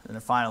more. And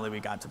then finally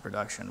we got to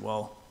production.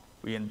 Well,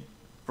 we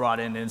brought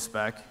in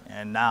Inspec,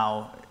 and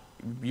now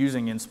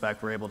using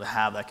Inspec, we're able to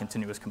have that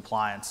continuous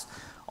compliance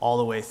all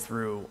the way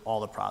through all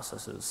the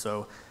processes.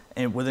 So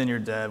within your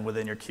dev,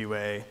 within your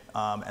QA,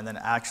 and then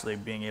actually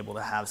being able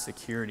to have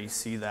security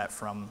see that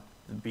from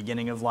the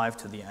beginning of life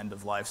to the end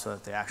of life, so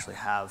that they actually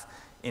have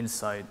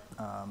insight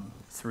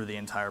through the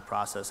entire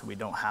process, and we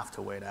don't have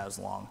to wait as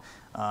long.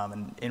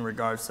 And in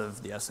regards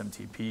of the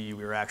SMTP,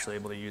 we were actually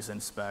able to use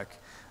Inspec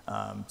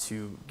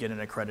to get an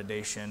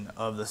accreditation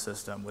of the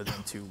system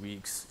within 2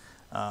 weeks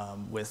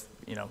with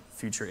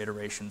future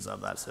iterations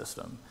of that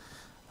system.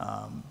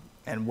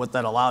 And what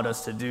that allowed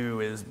us to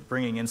do is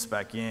bringing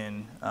Inspec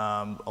in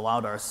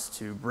allowed us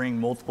to bring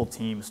multiple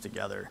teams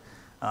together,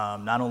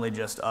 not only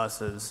just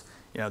us as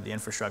the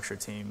infrastructure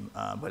team,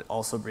 but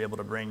also be able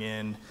to bring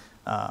in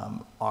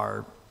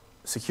our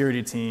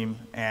security team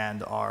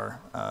and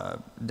our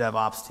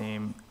DevOps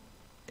team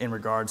in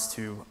regards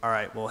to, all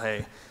right, well,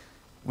 hey,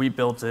 we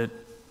built it,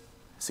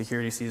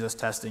 security sees us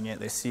testing it,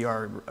 they see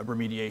our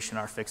remediation,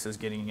 our fixes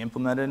getting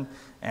implemented,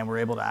 and we're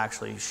able to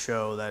actually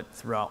show that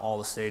throughout all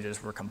the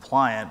stages we're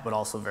compliant, but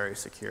also very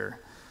secure.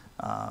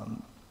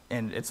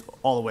 And it's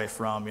all the way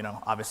from,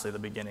 obviously the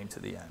beginning to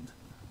the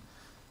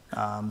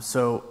end.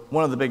 So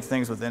one of the big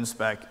things with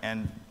Inspec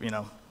and,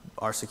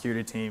 our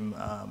security team,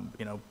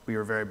 we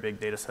were very big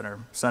data center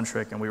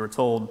centric, and we were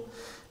told,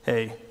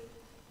 hey,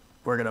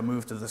 we're going to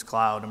move to this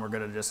cloud and we're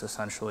going to just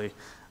essentially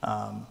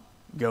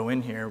go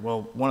in here.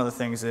 Well, one of the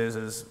things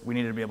is we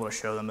needed to be able to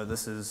show them that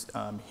this is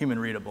human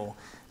readable.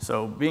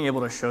 So being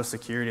able to show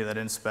security that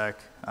Inspec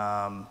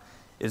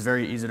is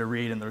very easy to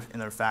read in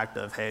the fact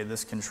of, hey,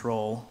 this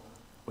control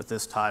with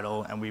this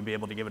title, and we'd be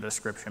able to give a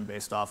description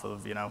based off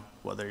of,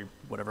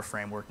 whatever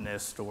framework,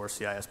 NIST or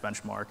CIS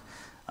benchmark,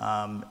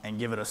 and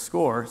give it a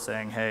score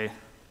saying, hey,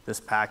 this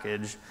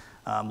package,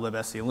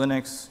 libsc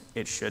Linux,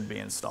 it should be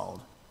installed.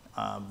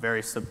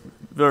 Very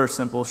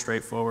simple,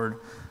 straightforward,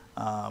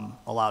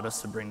 allowed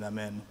us to bring them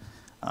in.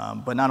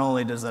 But not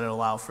only does that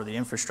allow for the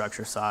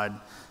infrastructure side,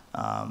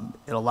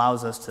 it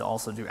allows us to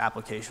also do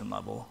application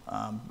level.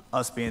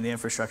 Us being the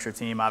infrastructure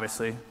team,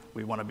 obviously,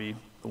 we want to be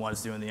the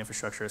ones doing the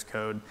infrastructure as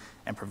code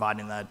and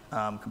providing that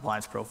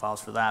compliance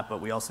profiles for that,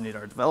 but we also need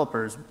our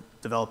developers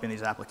developing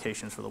these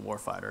applications for the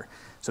warfighter.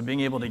 So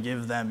being able to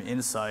give them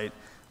insight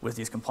with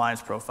these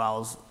compliance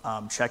profiles,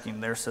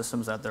 checking their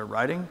systems that they're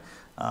writing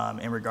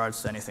in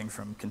regards to anything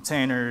from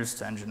containers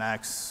to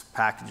Nginx,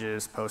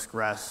 packages,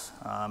 Postgres,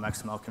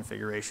 XML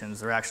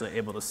configurations, they're actually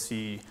able to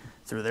see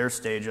through their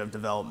stage of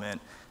development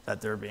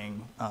that they're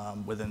being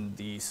within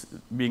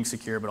being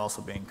secure but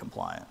also being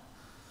compliant.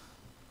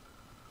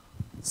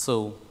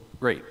 So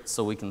great.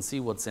 So we can see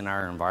what's in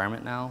our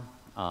environment now,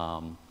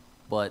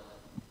 but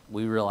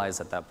we realize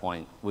at that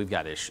point we've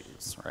got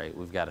issues, right?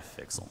 We've got to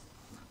fix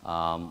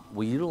them.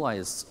 We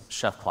utilize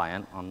Chef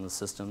Client on the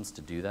systems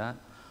to do that.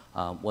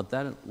 What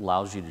that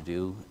allows you to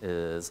do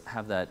is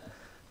have that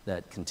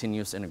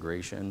continuous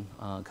integration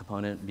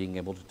component, being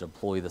able to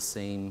deploy the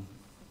same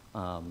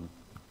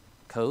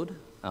code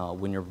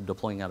when you're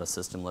deploying out a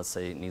system. Let's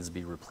say it needs to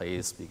be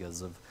replaced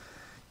because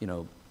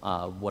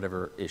of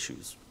whatever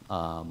issues.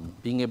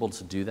 Being able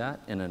to do that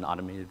in an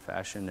automated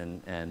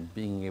fashion and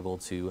being able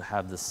to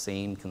have the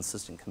same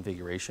consistent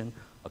configuration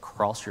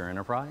across your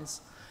enterprise,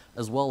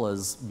 as well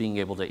as being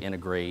able to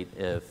integrate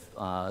if,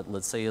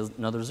 let's say,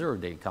 another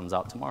 0-day comes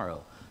out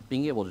tomorrow.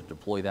 Being able to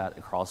deploy that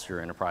across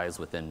your enterprise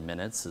within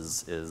minutes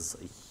is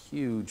a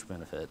huge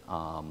benefit,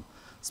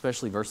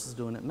 especially versus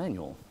doing it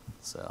manual.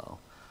 So,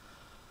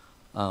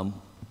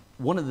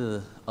 one of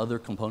the other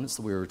components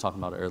that we were talking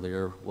about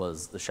earlier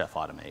was the Chef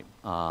Automate.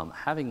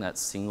 Having that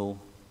single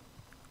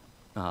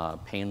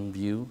pane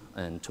view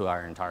into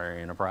our entire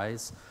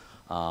enterprise.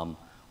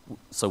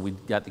 So we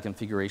got the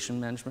configuration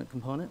management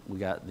component, we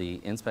got the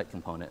Inspec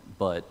component,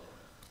 but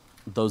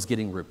those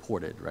getting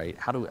reported, right?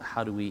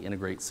 How do we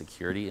integrate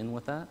security in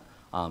with that?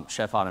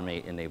 Chef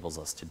Automate enables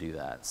us to do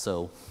that.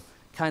 So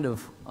kind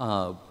of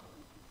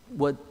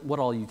what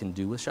all you can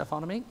do with Chef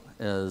Automate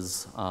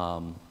is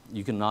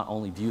you can not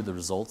only view the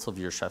results of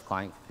your Chef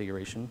Client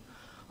configuration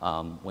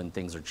when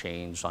things are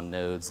changed on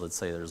nodes, let's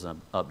say there's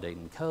an update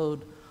in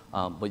code,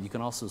 but you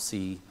can also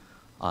see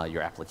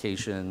your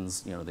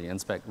applications, the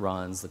Inspec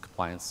runs, the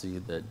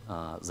compliancy that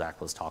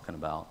Zach was talking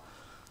about.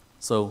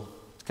 So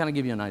to kind of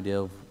give you an idea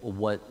of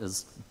what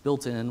is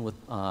built in with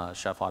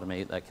Chef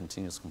Automate, that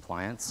continuous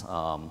compliance,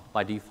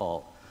 by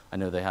default, I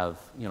know they have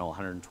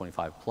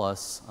 125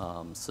 plus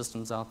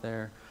systems out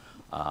there,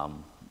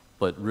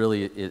 but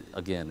really,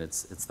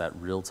 it's that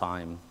real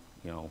time,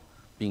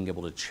 being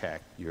able to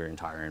check your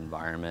entire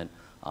environment,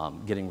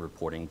 getting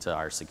reporting to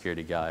our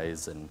security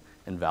guys, and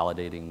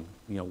validating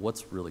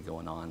what's really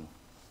going on.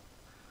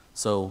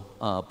 So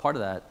part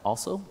of that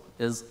also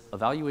is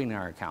evaluating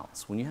our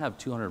accounts. When you have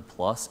 200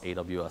 plus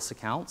AWS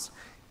accounts,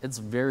 it's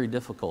very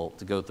difficult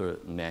to go through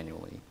it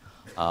manually.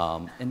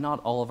 And not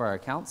all of our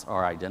accounts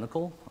are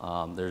identical.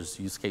 There's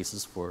use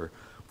cases for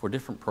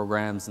different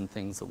programs and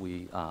things that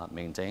we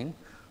maintain.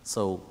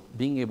 So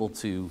being able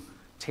to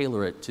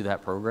tailor it to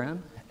that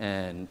program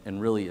and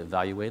really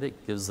evaluate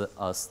it gives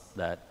us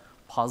that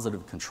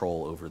positive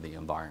control over the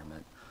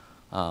environment.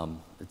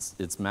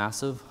 It's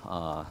massive,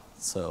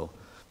 so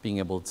being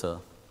able to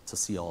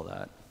see all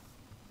that.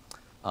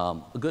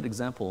 A good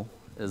example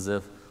is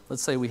if,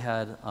 let's say we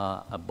had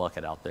a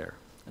bucket out there,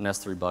 an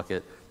S3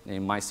 bucket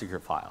named My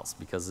Secret Files,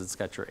 because it's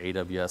got your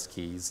AWS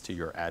keys to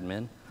your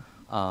admin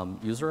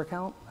user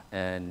account,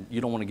 and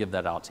you don't want to give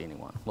that out to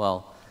anyone.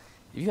 Well,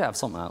 if you have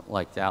something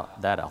like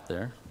that out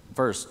there,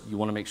 first, you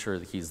want to make sure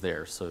the key's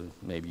there, so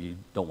maybe you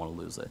don't want to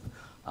lose it.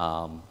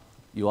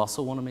 You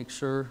also want to make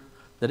sure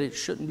that it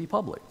shouldn't be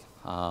public,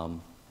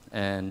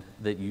 and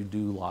that you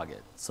do log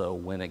it, so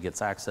when it gets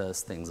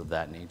accessed, things of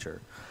that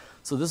nature.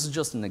 So this is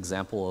just an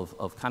example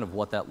of kind of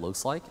what that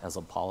looks like as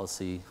a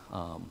policy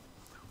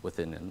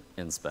within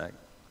InSpec.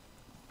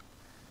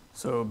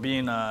 So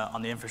being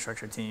on the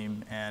infrastructure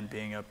team and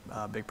being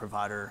a big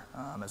provider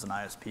as an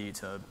ISP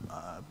to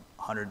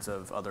hundreds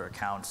of other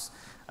accounts,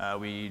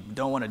 we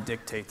don't want to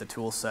dictate the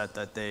tool set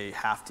that they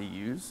have to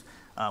use.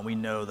 We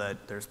know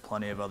that there's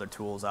plenty of other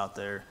tools out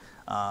there,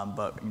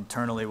 but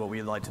internally what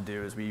we'd like to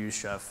do is we use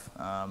Chef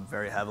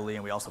very heavily,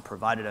 and we also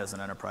provide it as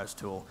an enterprise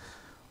tool.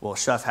 Well,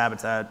 Chef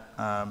Habitat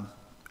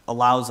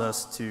allows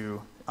us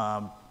to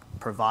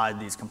provide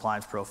these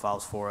compliance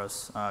profiles for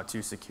us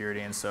to security,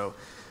 and so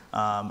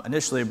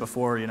initially,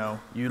 before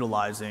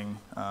utilizing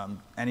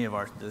any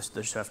of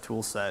the Chef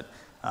tool set,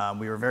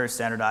 we were very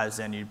standardized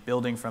in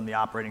building from the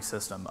operating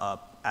system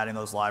up, adding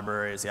those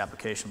libraries, the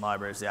application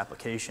libraries, the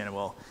application.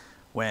 Well,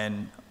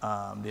 when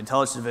the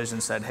intelligence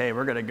division said, hey,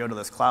 we're going to go to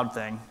this cloud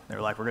thing, they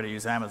were like, we're going to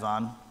use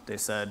Amazon. They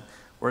said,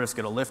 we're just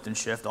going to lift and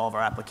shift all of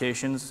our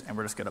applications, and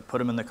we're just going to put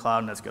them in the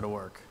cloud, and it's going to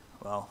work.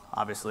 Well,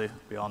 obviously,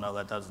 we all know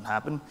that doesn't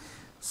happen.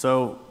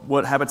 So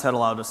what Habitat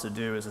allowed us to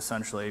do is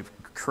essentially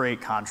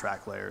create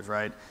contract layers,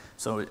 right?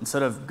 So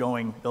instead of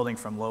building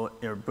from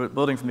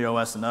the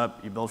OS and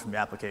up, you build from the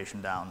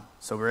application down.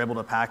 So we're able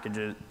to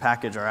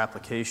package our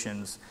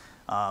applications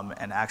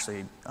and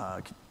actually,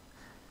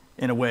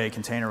 in a way,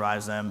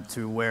 containerize them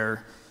to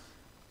where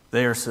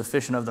they are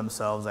sufficient of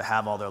themselves. They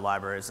have all their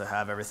libraries. They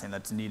have everything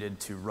that's needed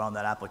to run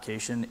that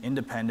application,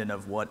 independent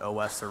of what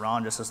OS they're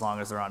on, just as long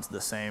as they're on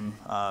the same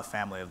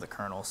family of the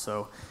kernel.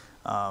 So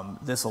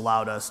this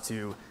allowed us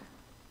to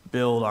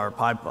build our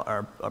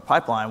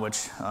pipeline,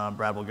 which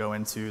Brad will go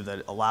into,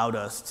 that allowed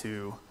us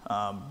to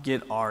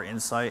get our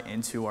insight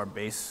into our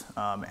base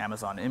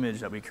Amazon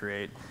image that we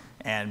create,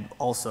 and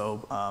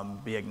also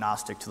be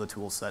agnostic to the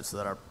tool set so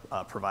that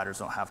our providers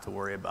don't have to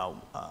worry about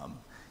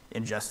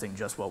ingesting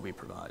just what we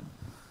provide.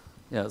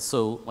 Yeah,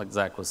 so like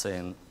Zach was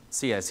saying,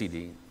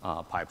 CI/CD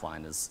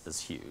pipeline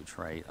is huge,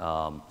 right?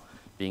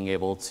 Being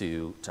able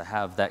to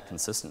have that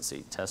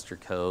consistency, test your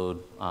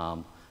code,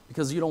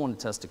 because you don't want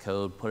to test a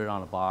code, put it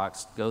on a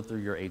box, go through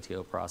your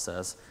ATO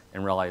process,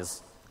 and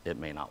realize it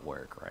may not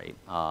work, right?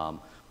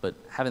 But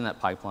having that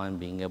pipeline,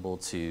 being able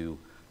to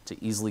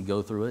easily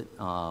go through it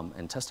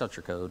and test out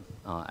your code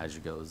as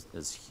you go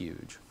is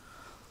huge.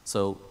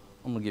 So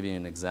I'm going to give you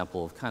an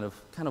example of kind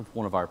of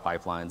one of our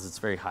pipelines. It's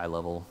very high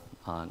level,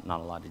 not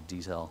a lot of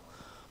detail,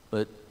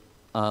 but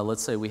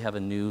let's say we have a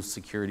new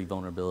security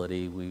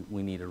vulnerability.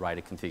 We need to write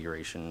a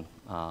configuration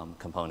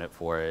component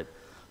for it.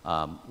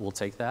 We'll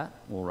take that,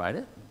 we'll write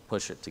it,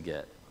 push it to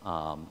Git.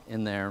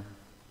 In there,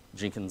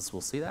 Jenkins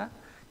will see that,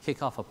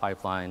 kick off a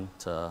pipeline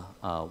to,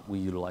 we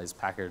utilize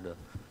Packer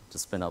to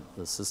spin up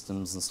the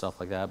systems and stuff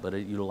like that, but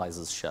it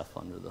utilizes Chef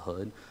under the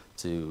hood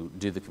to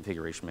do the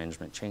configuration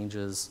management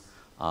changes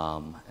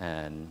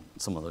and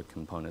some other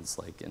components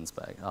like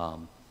InSpec.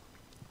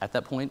 At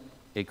that point,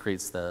 it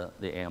creates the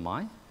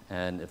AMI,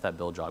 and if that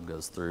build job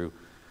goes through,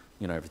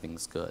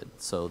 everything's good.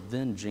 So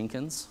then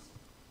Jenkins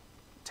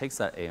takes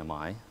that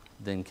AMI,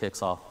 then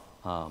kicks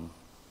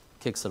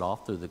it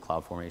off through the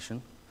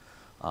CloudFormation.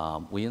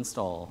 We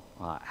install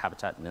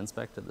Habitat and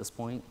InSpec at this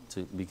point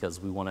because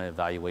we want to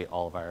evaluate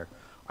all of our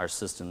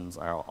systems,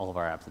 all of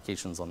our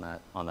applications on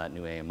that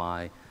new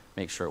AMI,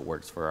 make sure it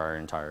works for our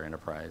entire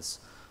enterprise.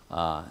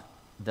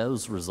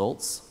 Those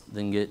results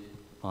then get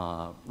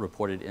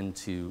reported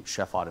into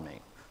Chef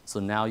Automate. So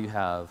now you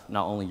have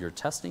not only your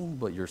testing,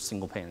 but your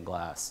single pane of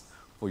glass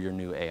for your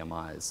new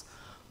AMIs.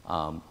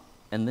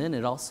 And then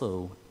it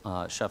also,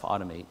 Chef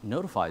Automate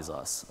notifies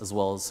us, as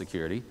well as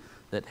security,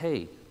 that,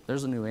 hey,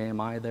 there's a new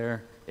AMI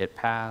there, it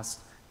passed,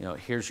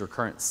 here's your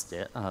current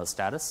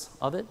status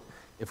of it.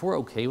 If we're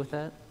okay with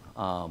that,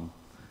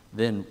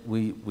 then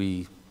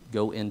we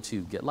go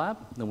into GitLab,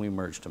 then we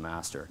merge to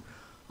master.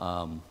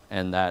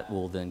 And that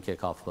will then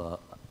kick off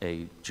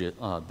a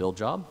build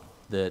job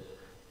that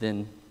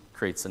then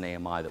creates an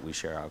AMI that we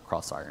share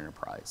across our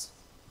enterprise.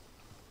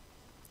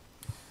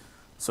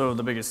 So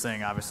the biggest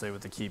thing, obviously,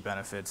 with the key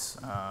benefits,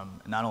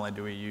 not only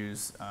do we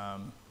use,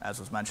 as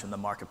was mentioned, the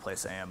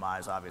marketplace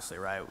AMIs, obviously,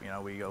 right? You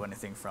know, we go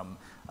anything from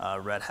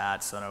Red Hat,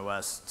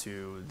 SunOS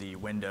to the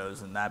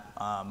Windows, and that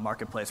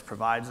marketplace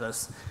provides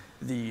us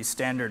the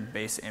standard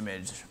base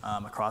image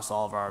across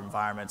all of our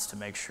environments to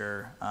make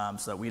sure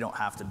so that we don't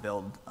have to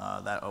build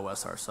that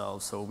OS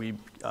ourselves. So we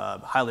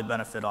highly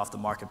benefit off the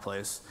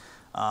marketplace.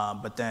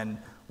 But then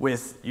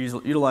with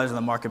utilizing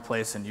the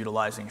marketplace and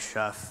utilizing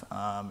Chef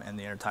and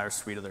the entire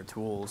suite of their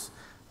tools,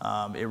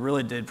 it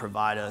really did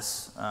provide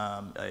us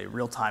a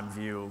real-time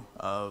view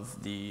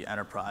of the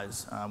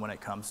enterprise when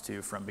it comes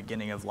to from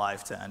beginning of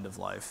life to end of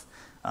life.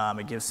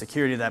 It gives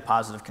security that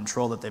positive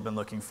control that they've been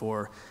looking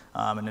for,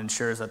 and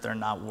ensures that they're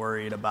not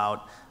worried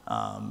about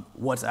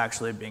what's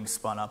actually being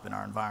spun up in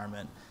our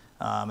environment.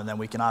 And then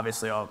we can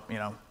obviously,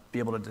 be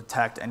able to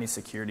detect any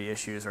security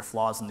issues or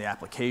flaws in the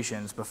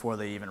applications before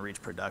they even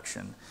reach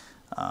production.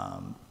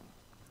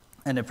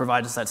 And it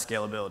provides us that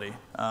scalability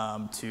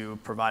to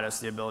provide us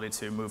the ability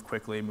to move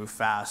quickly, move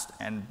fast,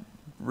 and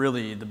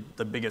really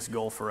the biggest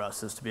goal for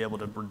us is to be able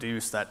to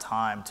reduce that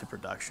time to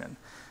production.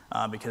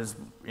 Because,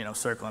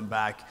 circling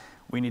back,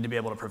 we need to be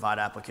able to provide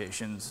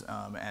applications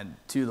and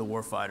to the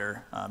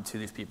warfighter, to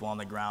these people on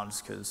the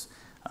grounds, because,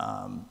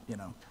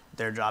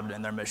 their job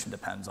and their mission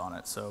depends on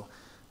it. So,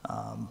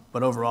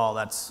 but overall,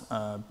 that's,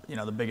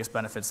 the biggest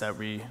benefits that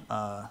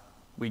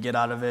we get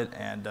out of it,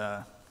 and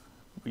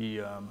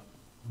we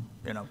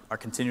are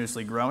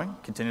continuously growing,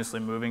 continuously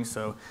moving,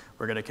 so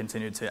we're going to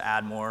continue to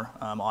add more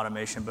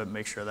automation, but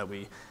make sure that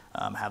we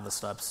have the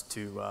steps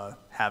to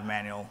have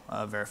manual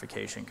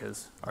verification,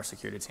 because our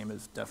security team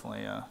is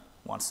definitely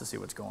wants to see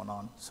what's going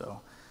on.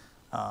 So,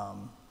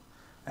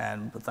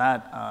 and with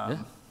that,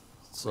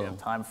 we have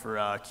time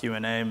for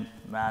Q&A,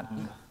 Matt.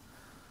 And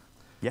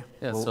Yeah.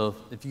 Well, so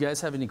if you guys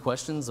have any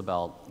questions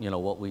about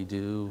what we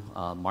do,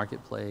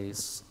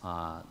 marketplace,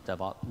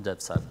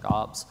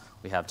 DevSecOps,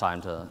 we have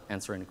time to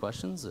answer any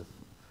questions.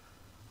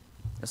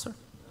 Yes, sir.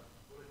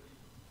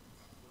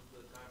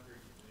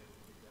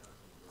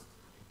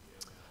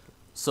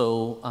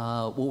 So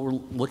what we're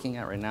looking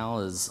at right now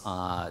is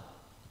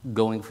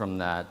going from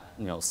that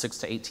 6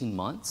 to 18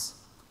 months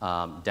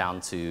down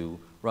to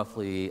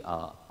roughly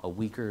a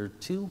week or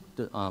two,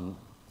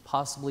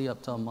 possibly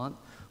up to a month.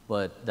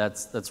 But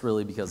that's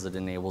really because it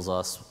enables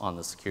us on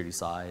the security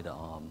side,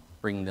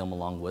 bringing them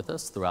along with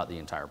us throughout the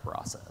entire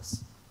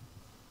process.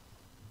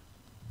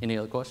 Any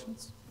other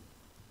questions?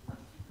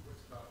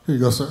 Here you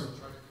go, sir. Trying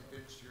to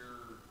convince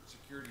your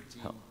security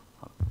team.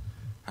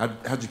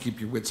 How'd you keep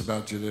your wits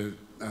about you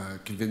to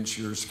convince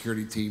your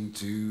security team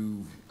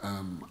to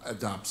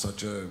adopt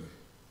such a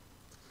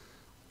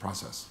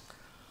process?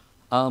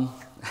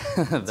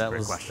 That's a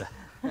great question.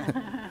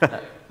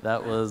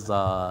 That was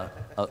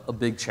a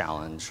big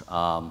challenge.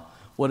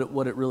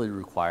 What it really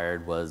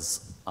required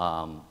was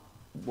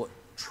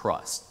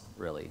trust,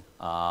 really.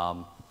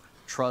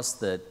 Trust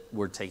that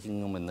we're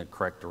taking them in the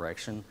correct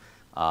direction,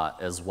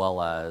 as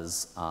well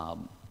as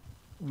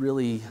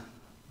really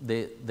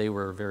they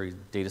were a very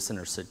data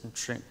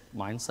center-centric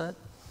mindset.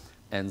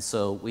 And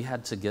so we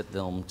had to get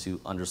them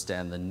to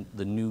understand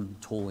the new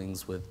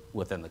toolings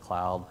within the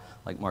cloud,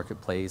 like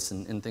Marketplace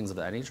and things of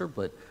that nature,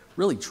 but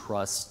really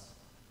trust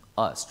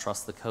us,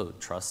 trust the code,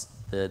 trust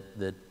that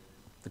the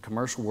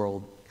commercial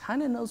world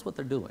kind of knows what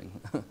they're doing.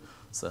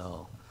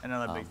 So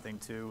another big thing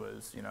too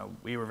was,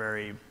 we were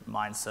very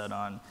mindset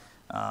on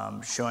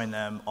showing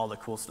them all the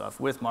cool stuff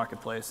with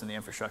Marketplace and the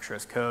infrastructure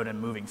as code and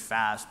moving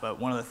fast. But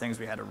one of the things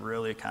we had to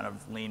really kind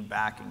of lean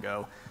back and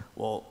go,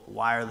 well,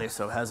 why are they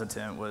so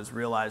hesitant, was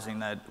realizing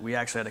that we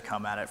actually had to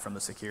come at it from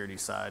the security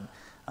side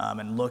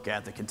and look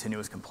at the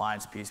continuous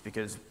compliance piece,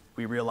 because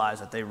we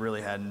realized that they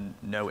really had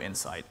no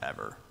insight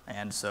ever.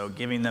 And so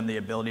giving them the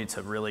ability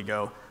to really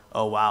go,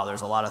 oh, wow,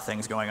 there's a lot of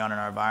things going on in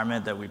our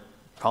environment that we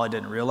probably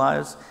didn't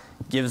realize,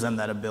 gives them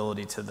that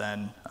ability to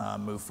then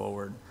move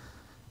forward.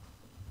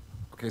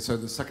 Okay, so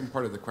the second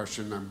part of the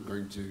question I'm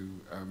going to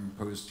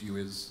pose to you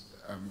is,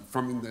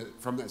 from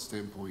that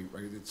standpoint,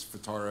 right, it's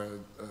FITARA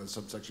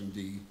subsection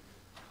D,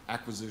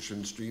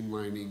 acquisition,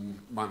 streamlining,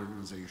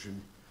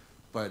 modernization,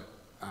 but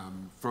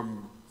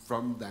from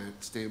that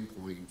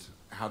standpoint,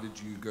 how did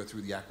you go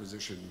through the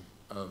acquisition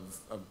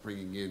of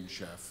bringing in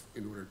Chef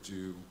in order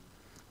to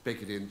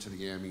bake it into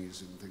the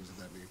AMIs and things of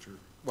that nature?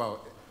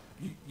 Well,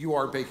 you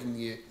are baking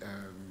the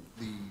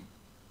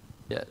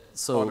yeah.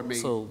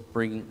 So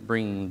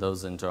bringing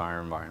those into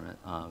our environment.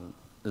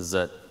 Is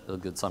that a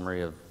good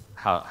summary of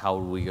how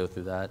we go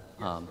through that?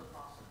 Yes,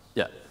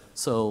 yeah.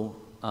 So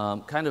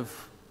kind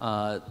of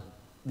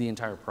the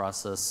entire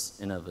process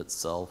in of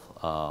itself.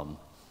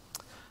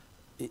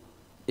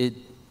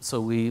 So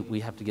we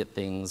have to get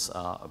things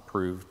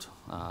approved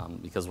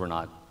because we're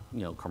not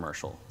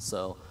commercial.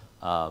 So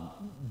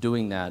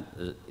doing that,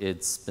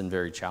 it's been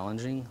very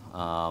challenging.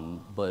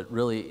 But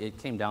really, it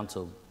came down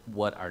to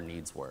what our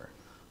needs were.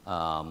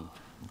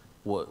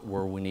 What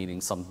were we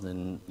needing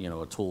something,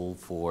 a tool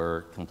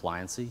for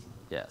compliancy?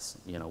 Yes.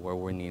 Were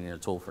we needing a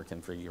tool for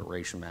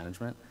configuration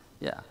management?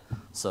 Yeah.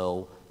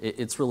 So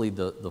it's really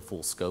the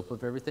full scope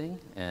of everything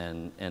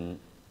and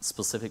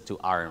specific to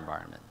our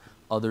environment.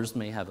 Others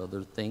may have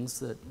other things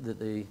that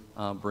they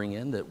bring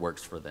in that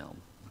works for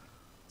them.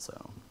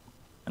 So.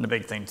 And the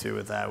big thing too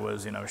with that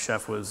was,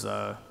 Chef was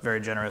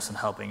very generous in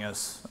helping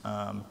us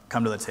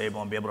come to the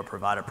table and be able to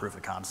provide a proof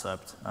of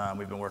concept.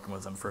 We've been working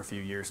with them for a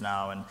few years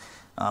now,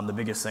 and the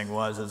biggest thing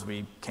was as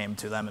we came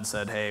to them and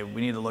said, hey,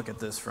 we need to look at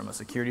this from a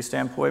security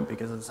standpoint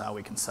because this is how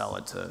we can sell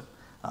it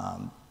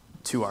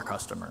to our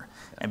customer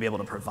and be able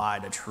to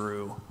provide a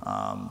true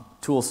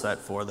tool set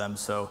for them.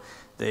 So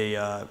they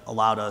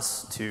allowed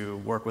us to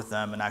work with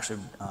them and actually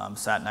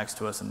sat next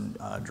to us and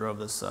drove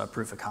this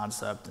proof of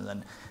concept. And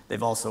then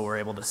they've also were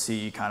able to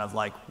see kind of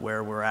like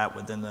where we're at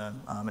within the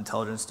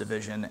intelligence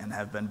division and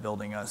have been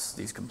building us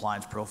these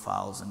compliance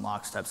profiles in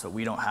lockstep so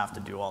we don't have to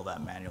do all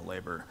that manual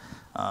labor.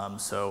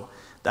 So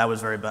that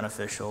was very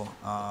beneficial,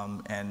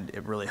 and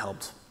it really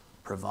helped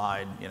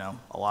provide,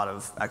 a lot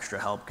of extra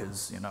help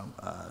because,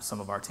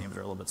 some of our teams are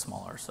a little bit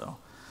smaller, so.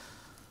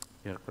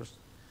 Yeah, Chris?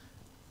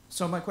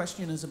 So my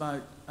question is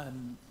about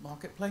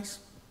Marketplace.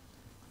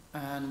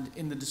 And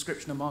in the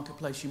description of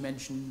Marketplace, you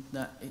mentioned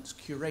that it's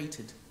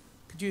curated.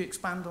 Could you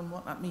expand on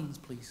what that means,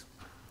 please?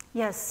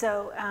 Yes,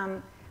 so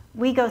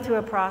we go through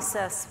a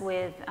process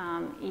with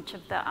each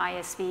of the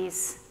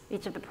ISVs,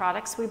 each of the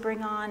products we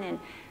bring on, and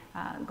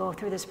go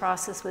through this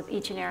process with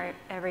each and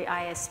every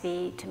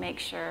ISV to make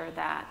sure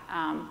that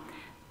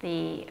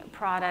the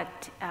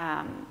product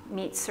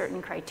meets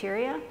certain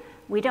criteria.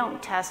 We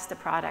don't test the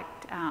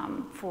product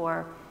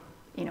for,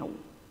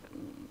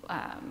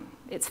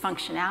 its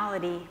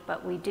functionality,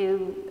 but we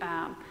do,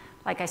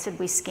 like I said,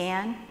 we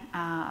scan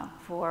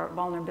for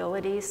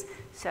vulnerabilities.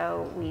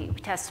 So we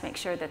test to make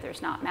sure that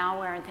there's not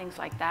malware and things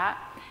like that.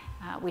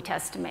 We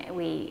test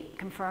we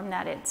confirm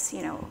that it's,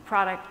 the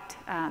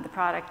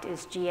product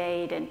is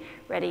GA'd and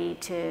ready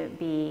to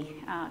be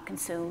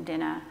consumed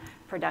in a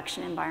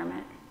production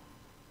environment.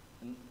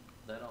 And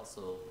that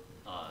also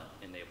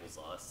enables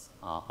us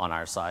on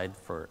our side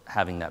for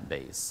having that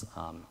base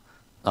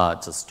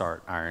to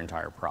start our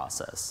entire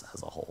process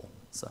as a whole.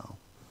 So.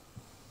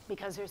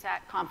 Because there's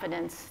that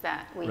confidence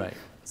that we've right.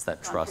 It's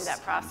that gone trust. through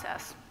that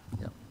process.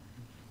 Yep.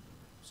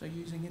 So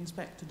using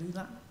Inspect to do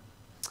that?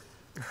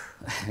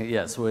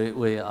 Yes,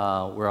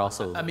 we're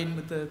also. I mean,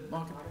 with the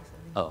Marketplace?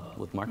 Oh,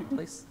 with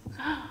Marketplace?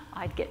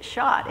 I'd get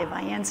shot if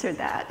I answered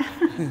that.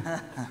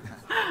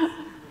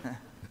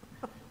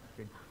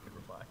 Good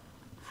reply.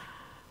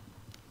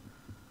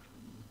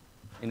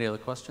 Any other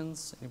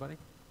questions? Anybody?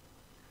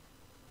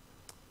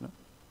 No?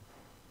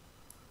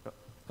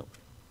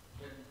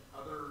 Can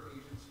other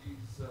agencies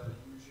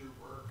use your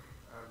work,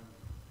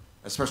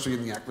 especially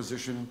in the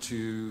acquisition,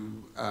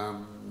 to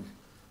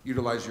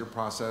utilize your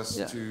process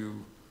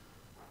to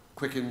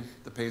quicken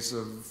the pace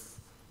of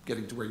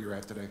getting to where you're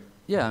at today?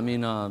 Yeah, I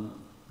mean,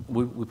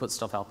 we put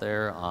stuff out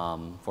there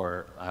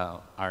for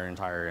our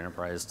entire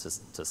enterprise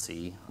to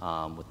see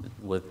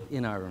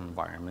within our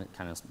environment,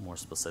 kind of more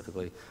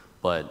specifically.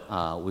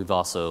 But we've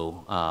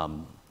also,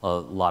 a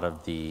lot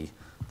of the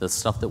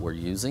stuff that we're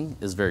using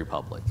is very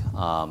public.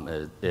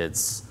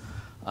 It's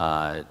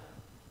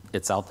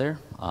out there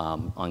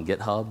on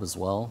GitHub as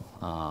well.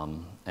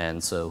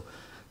 And so,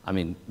 I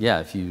mean,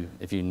 yeah, if you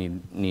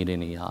need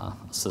any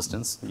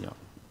assistance,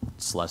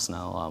 just let us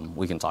know.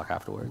 We can talk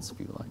afterwards if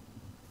you would like.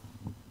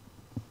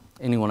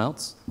 Anyone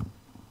else?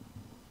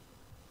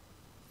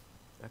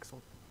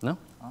 Excellent. No?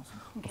 Awesome.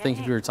 Okay. Thank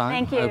you for your time.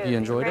 Thank you. I hope you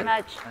enjoyed Thank you very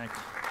it. much. Thanks.